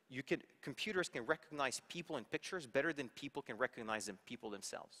recognition, computers can recognize people in pictures better than people can recognize people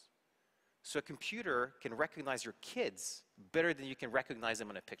themselves. So a computer can recognize your kids better than you can recognize them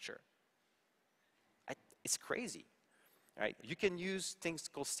in a picture. It's crazy. Right? You can use things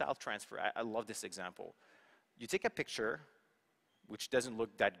called style transfer. I love this example. You take a picture, which doesn't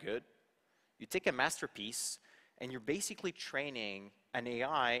look that good. You take a masterpiece, and you're basically training an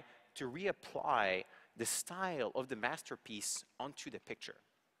AI to reapply the style of the masterpiece onto the picture.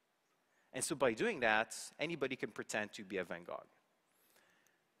 And so by doing that, anybody can pretend to be a Van Gogh.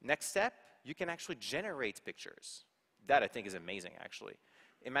 Next step, you can actually generate pictures. That, I think, is amazing, actually.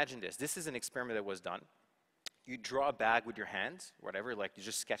 Imagine this. This is an experiment that was done. You draw a bag with your hand, whatever, like you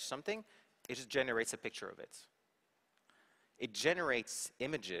just sketch something, it just generates a picture of it. It generates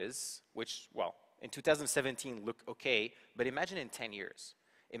images, which, well, in 2017 look okay, but imagine in 10 years.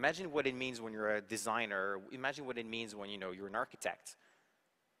 Imagine what it means when you're a designer. Imagine what it means when you're an architect.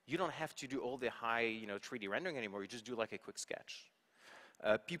 You don't have to do all the high 3D rendering anymore. You just do like a quick sketch.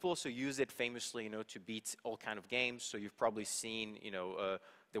 People also use it famously to beat all kind of games. So you've probably seen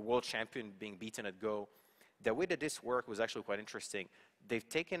the world champion being beaten at Go. The way that this worked was actually quite interesting. They've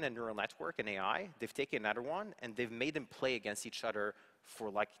taken a neural network, an AI, they've taken another one, and they've made them play against each other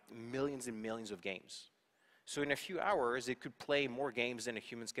for like millions and millions of games. So in a few hours, it could play more games than a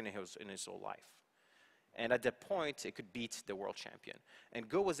human can in his whole life. And at that point, it could beat the world champion. And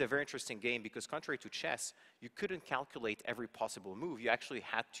Go was a very interesting game because contrary to chess, you couldn't calculate every possible move. You actually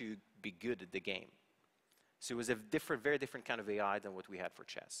had to be good at the game. So it was a very different kind of AI than what we had for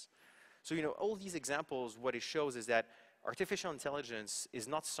chess. So, all these examples, what it shows is that artificial intelligence is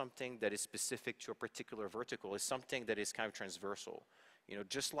not something that is specific to a particular vertical. It's something that is kind of transversal.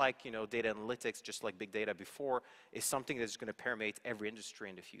 Just like, data analytics, just like big data before, is something that's going to permeate every industry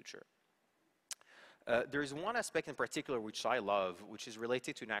in the future. There is one aspect in particular which I love, which is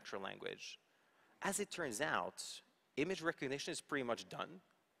related to natural language. As it turns out, image recognition is pretty much done,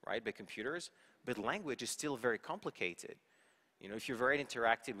 right, by computers, but language is still very complicated. You know, if you've already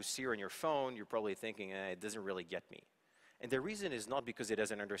interacted with Siri on your phone, you're probably thinking, it doesn't really get me. And the reason is not because it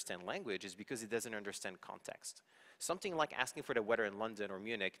doesn't understand language, it's because it doesn't understand context. Something like asking for the weather in London or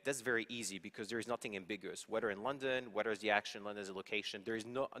Munich, that's very easy because there is nothing ambiguous. Weather in London, weather is the action, London is the location. There is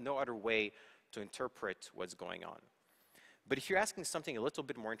no other way to interpret what's going on. But if you're asking something a little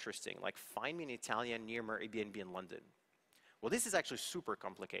bit more interesting, like find me an Italian near my Airbnb in London. Well, this is actually super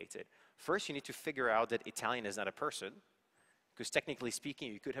complicated. First, you need to figure out that Italian is not a person, because technically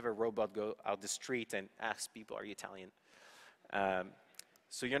speaking, you could have a robot go out the street and ask people, are you Italian?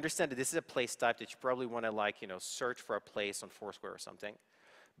 So you understand that this is a place type that you probably want to, like, you know, search for a place on Foursquare or something.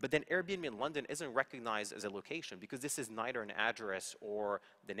 But then Airbnb in London isn't recognized as a location because this is neither an address or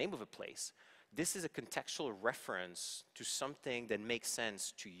the name of a place. This is a contextual reference to something that makes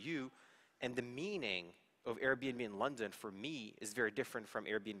sense to you, and the meaning of Airbnb in London for me is very different from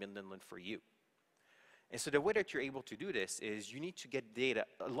Airbnb in London for you. And so the way that you're able to do this is you need to get data,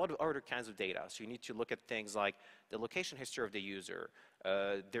 a lot of other kinds of data. So you need to look at things like the location history of the user,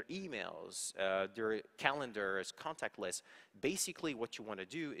 their emails, their calendars, contact lists. Basically what you want to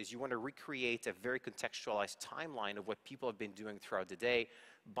do is you want to recreate a very contextualized timeline of what people have been doing throughout the day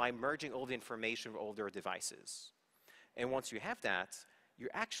by merging all the information with all their devices. And once you have that, you're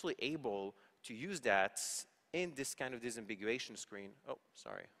actually able to use that in this kind of disambiguation screen. Oh,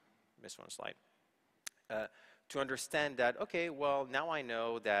 sorry, missed one slide. To understand that, okay, well, now I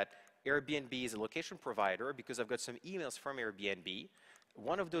know that Airbnb is a location provider because I've got some emails from Airbnb.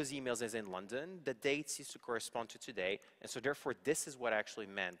 One of those emails is in London. The date seems to correspond to today. And so therefore, this is what I actually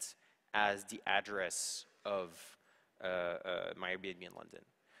meant as the address of my Airbnb in London.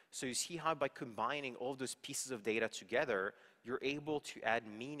 So you see how by combining all those pieces of data together, you're able to add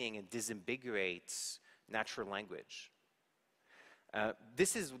meaning and disambiguate natural language.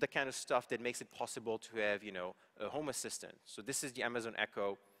 This is the kind of stuff that makes it possible to have, you know, a home assistant. So this is the Amazon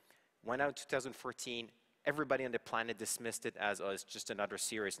Echo. Went out in 2014. Everybody on the planet dismissed it as, oh, it's just another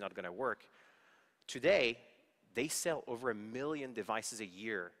Siri, it's not going to work. Today, they sell over 1 million devices a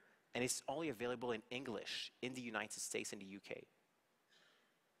year, and it's only available in English in the United States and the UK.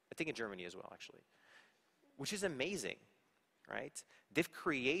 I think in Germany as well, actually, which is amazing. Right? They've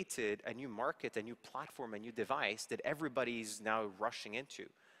created a new market, a new platform, a new device that everybody's now rushing into.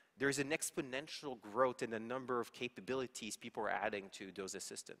 There's an exponential growth in the number of capabilities people are adding to those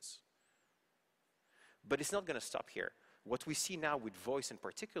assistants. But it's not going to stop here. What we see now with voice in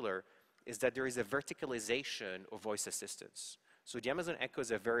particular is that there is a verticalization of voice assistants. So the Amazon Echo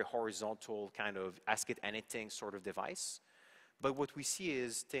is a very horizontal kind of ask it anything sort of device. But what we see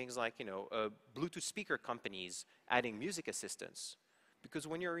is things like, you know, Bluetooth speaker companies adding music assistants. Because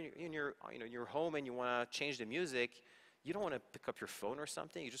when you're in your home and you want to change the music, you don't want to pick up your phone or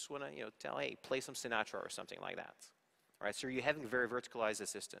something. You just want to, you know, tell, hey, play some Sinatra or something like that. All right, so you're having very verticalized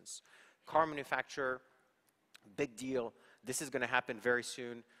assistants. Car manufacturer, big deal. This is going to happen very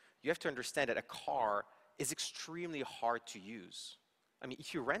soon. You have to understand that a car is extremely hard to use. I mean,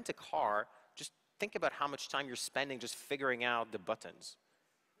 if you rent a car, just think about how much time you're spending just figuring out the buttons.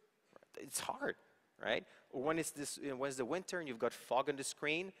 It's hard, right? Or when it's when it's the winter and you've got fog on the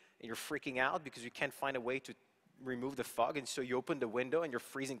screen and you're freaking out because you can't find a way to remove the fog, and so you open the window and you're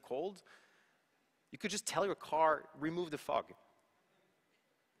freezing cold. You could just tell your car, remove the fog,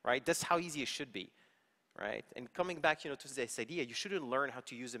 right? That's how easy it should be, right? And coming back, you know, to this idea, you shouldn't learn how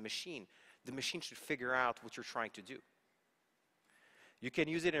to use a machine. The machine should figure out what you're trying to do. You can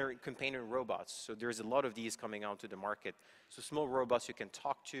use it in companion robots. So there's a lot of these coming onto the market. So small robots you can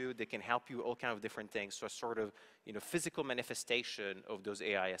talk to, they can help you all kinds of different things. So a sort of, you know, physical manifestation of those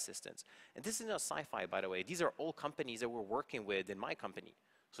AI assistants. And this is not sci-fi, by the way. These are all companies that we're working with in my company.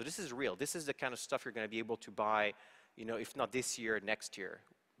 So this is real. This is the kind of stuff you're going to be able to buy, you know, if not this year, next year,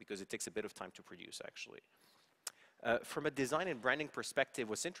 because it takes a bit of time to produce, actually. From a design and branding perspective,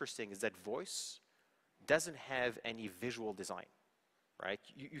 what's interesting is that voice doesn't have any visual design. Right?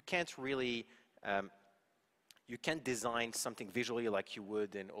 You can't really, you can't design something visually like you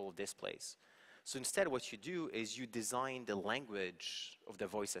would in all displays. So instead what you do is you design the language of the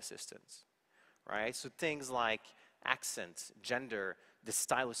voice assistants, right? So things like accent, gender, the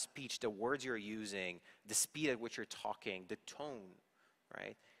style of speech, the words you're using, the speed at which you're talking, the tone,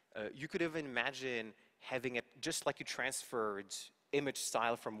 right? You could even imagine having it, just like you transferred image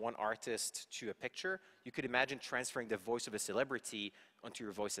style from one artist to a picture, you could imagine transferring the voice of a celebrity onto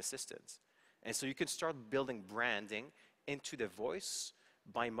your voice assistant. And so you can start building branding into the voice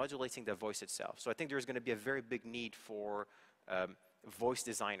by modulating the voice itself. So I think there's going to be a very big need for voice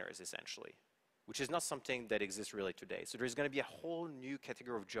designers, essentially, which is not something that exists really today. So there's going to be a whole new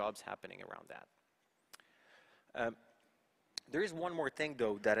category of jobs happening around that. There is one more thing,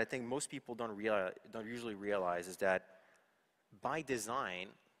 though, that I think most people don't usually realize is that by design,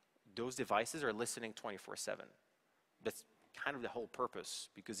 those devices are listening 24/7. That's kind of the whole purpose,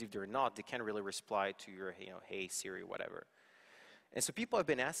 because if they're not, they can't really reply to your, hey, Siri, whatever. And so people have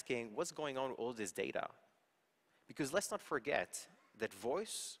been asking, what's going on with all this data? Because let's not forget that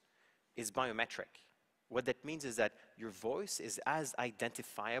voice is biometric. What that means is that your voice is as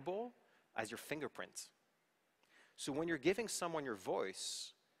identifiable as your fingerprint. So when you're giving someone your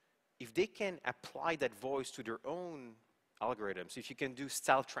voice, if they can apply that voice to their own algorithms, if you can do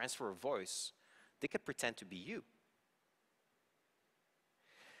style transfer of voice, they can pretend to be you.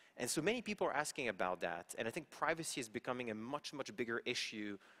 And so many people are asking about that, and I think privacy is becoming a much, much bigger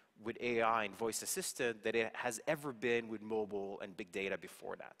issue with AI and voice assistant than it has ever been with mobile and big data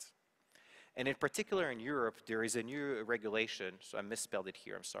before that. And in particular in Europe, there is a new regulation, so I misspelled it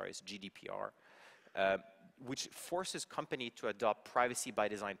here, I'm sorry, it's GDPR, which forces companies to adopt privacy by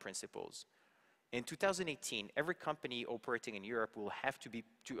design principles. In 2018, every company operating in Europe will have to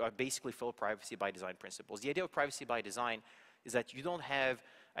basically follow privacy by design principles. The idea of privacy by design is that you don't have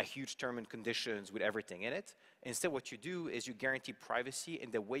a huge term and conditions with everything in it. Instead, what you do is you guarantee privacy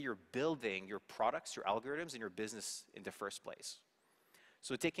in the way you're building your products, your algorithms, and your business in the first place.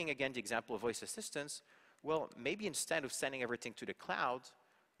 So taking, again, the example of voice assistants, well, maybe instead of sending everything to the cloud,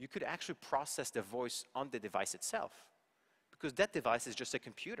 you could actually process the voice on the device itself, because that device is just a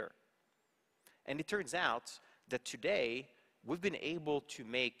computer. And it turns out that today, we've been able to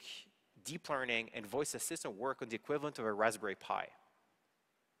make deep learning and voice assistant work on the equivalent of a Raspberry Pi.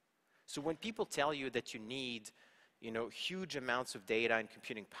 So when people tell you that you need, huge amounts of data and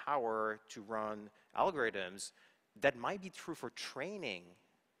computing power to run algorithms, that might be true for training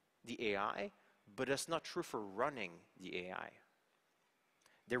the AI, but that's not true for running the AI.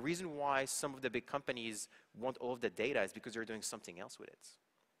 The reason why some of the big companies want all of the data is because they're doing something else with it.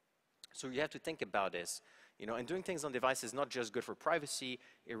 So you have to think about this. And doing things on device is not just good for privacy.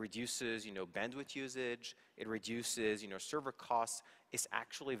 It reduces, bandwidth usage. It reduces, server costs. It's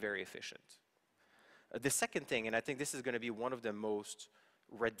actually very efficient. The second thing, and I think this is going to be one of the most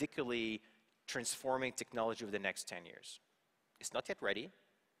radically transforming technology over the next 10 years. It's not yet ready,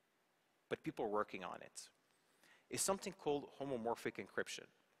 but people are working on it. It's something called homomorphic encryption.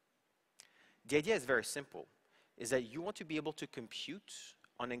 The idea is very simple, is that you want to be able to compute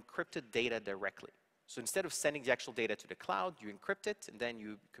on encrypted data directly. So instead of sending the actual data to the cloud, you encrypt it, and then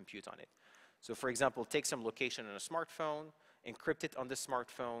you compute on it. So for example, take some location on a smartphone, encrypt it on the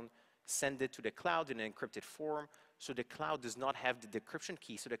smartphone, send it to the cloud in an encrypted form, so the cloud does not have the decryption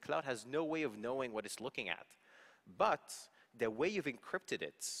key, so the cloud has no way of knowing what it's looking at. But the way you've encrypted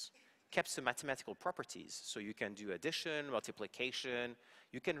it kept some mathematical properties. So you can do addition, multiplication,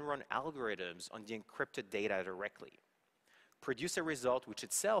 you can run algorithms on the encrypted data directly. Produce a result which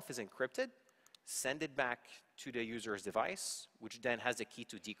itself is encrypted, send it back to the user's device, which then has a key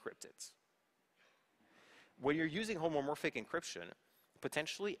to decrypt it. When you're using homomorphic encryption,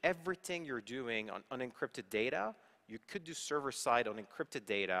 potentially everything you're doing on unencrypted data, you could do server-side on encrypted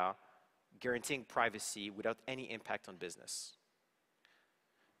data, guaranteeing privacy without any impact on business.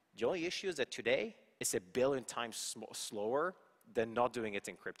 The only issue is that today, it's 1 billion times slower than not doing it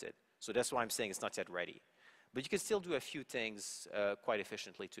encrypted. So that's why I'm saying it's not yet ready. But you can still do a few things quite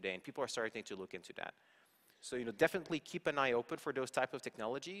efficiently today, and people are starting to look into that. So definitely keep an eye open for those type of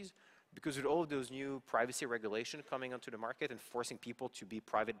technologies, because with all of those new privacy regulation coming onto the market and forcing people to be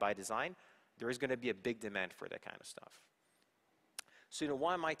private by design, there is going to be a big demand for that kind of stuff. So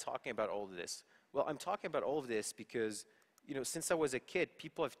why am I talking about all of this? Well, I'm talking about all of this because since I was a kid,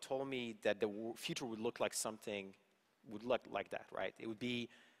 people have told me that the future would look like that, right? It would be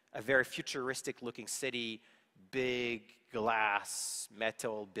a very futuristic looking city, big glass,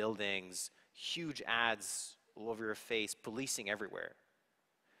 metal buildings, huge ads all over your face, policing everywhere.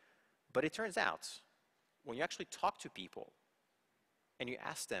 But it turns out, when you actually talk to people and you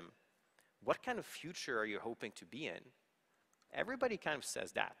ask them, what kind of future are you hoping to be in? Everybody kind of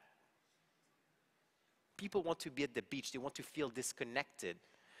says that. People want to be at the beach. They want to feel disconnected.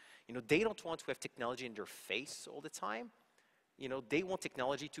 They don't want to have technology in their face all the time. They want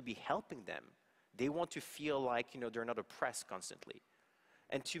technology to be helping them. They want to feel like, they're not oppressed constantly.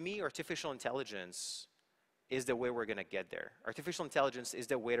 And to me, artificial intelligence is the way we're going to get there. Artificial intelligence is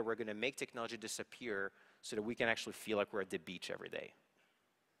the way that we're going to make technology disappear so that we can actually feel like we're at the beach every day.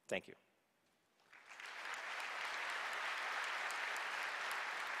 Thank you.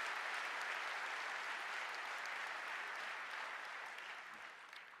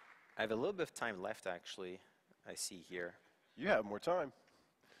 I have a little bit of time left, actually, I see here. You have more time.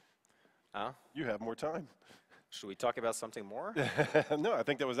 Huh? You have more time. Should we talk about something more? No, I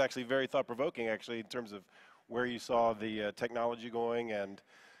think that was actually very thought-provoking, actually, in terms of where you saw the technology going and,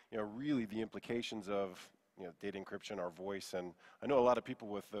 really the implications of, data encryption, our voice. And I know a lot of people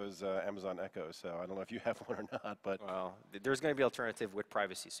with those Amazon Echoes, so I don't know if you have one or not, but. Well, there's going to be alternative with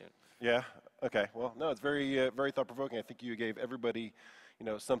privacy soon. Yeah? Okay. Well, no, it's very, very thought-provoking. I think you gave everybody,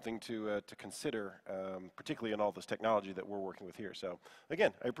 something to consider, particularly in all this technology that we're working with here. So,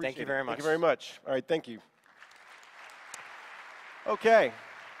 again, I appreciate it. Thank you very much. Thank you very much. All right, thank you. Okay.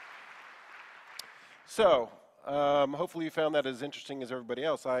 So, hopefully you found that as interesting as everybody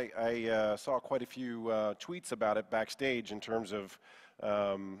else. I saw quite a few tweets about it backstage in terms of,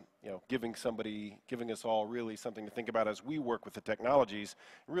 giving us all really something to think about as we work with the technologies,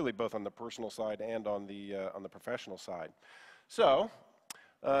 really both on the personal side and on the professional side. So,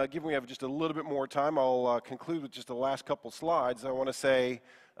 given we have just a little bit more time, I'll conclude with just the last couple slides. I want to say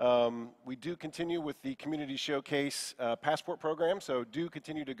we do continue with the Community Showcase Passport program, so do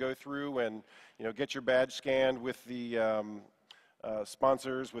continue to go through and get your badge scanned with the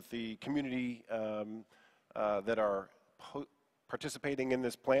sponsors, with the community that are participating in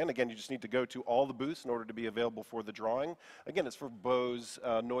this plan. Again, you just need to go to all the booths in order to be available for the drawing. Again, it's for Bose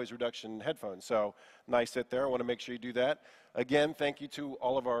noise reduction headphones, so nice sit there. I want to make sure you do that. Again, thank you to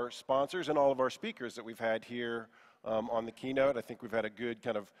all of our sponsors and all of our speakers that we've had here on the keynote. I think we've had a good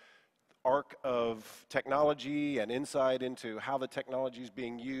kind of arc of technology and insight into how the technology is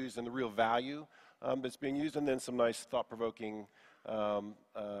being used and the real value that's being used, and then some nice thought-provoking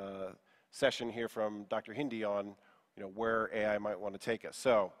session here from Dr. Hindi on where AI might want to take us.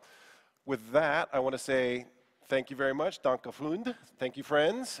 So with that, I want to say thank you very much. Danke Freund. Thank you,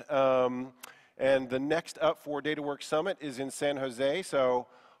 friends. And the next up for DataWorks Summit is in San Jose, so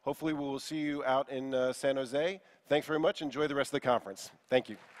hopefully we will see you out in San Jose. Thanks very much. Enjoy the rest of the conference. Thank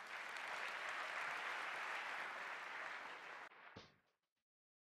you.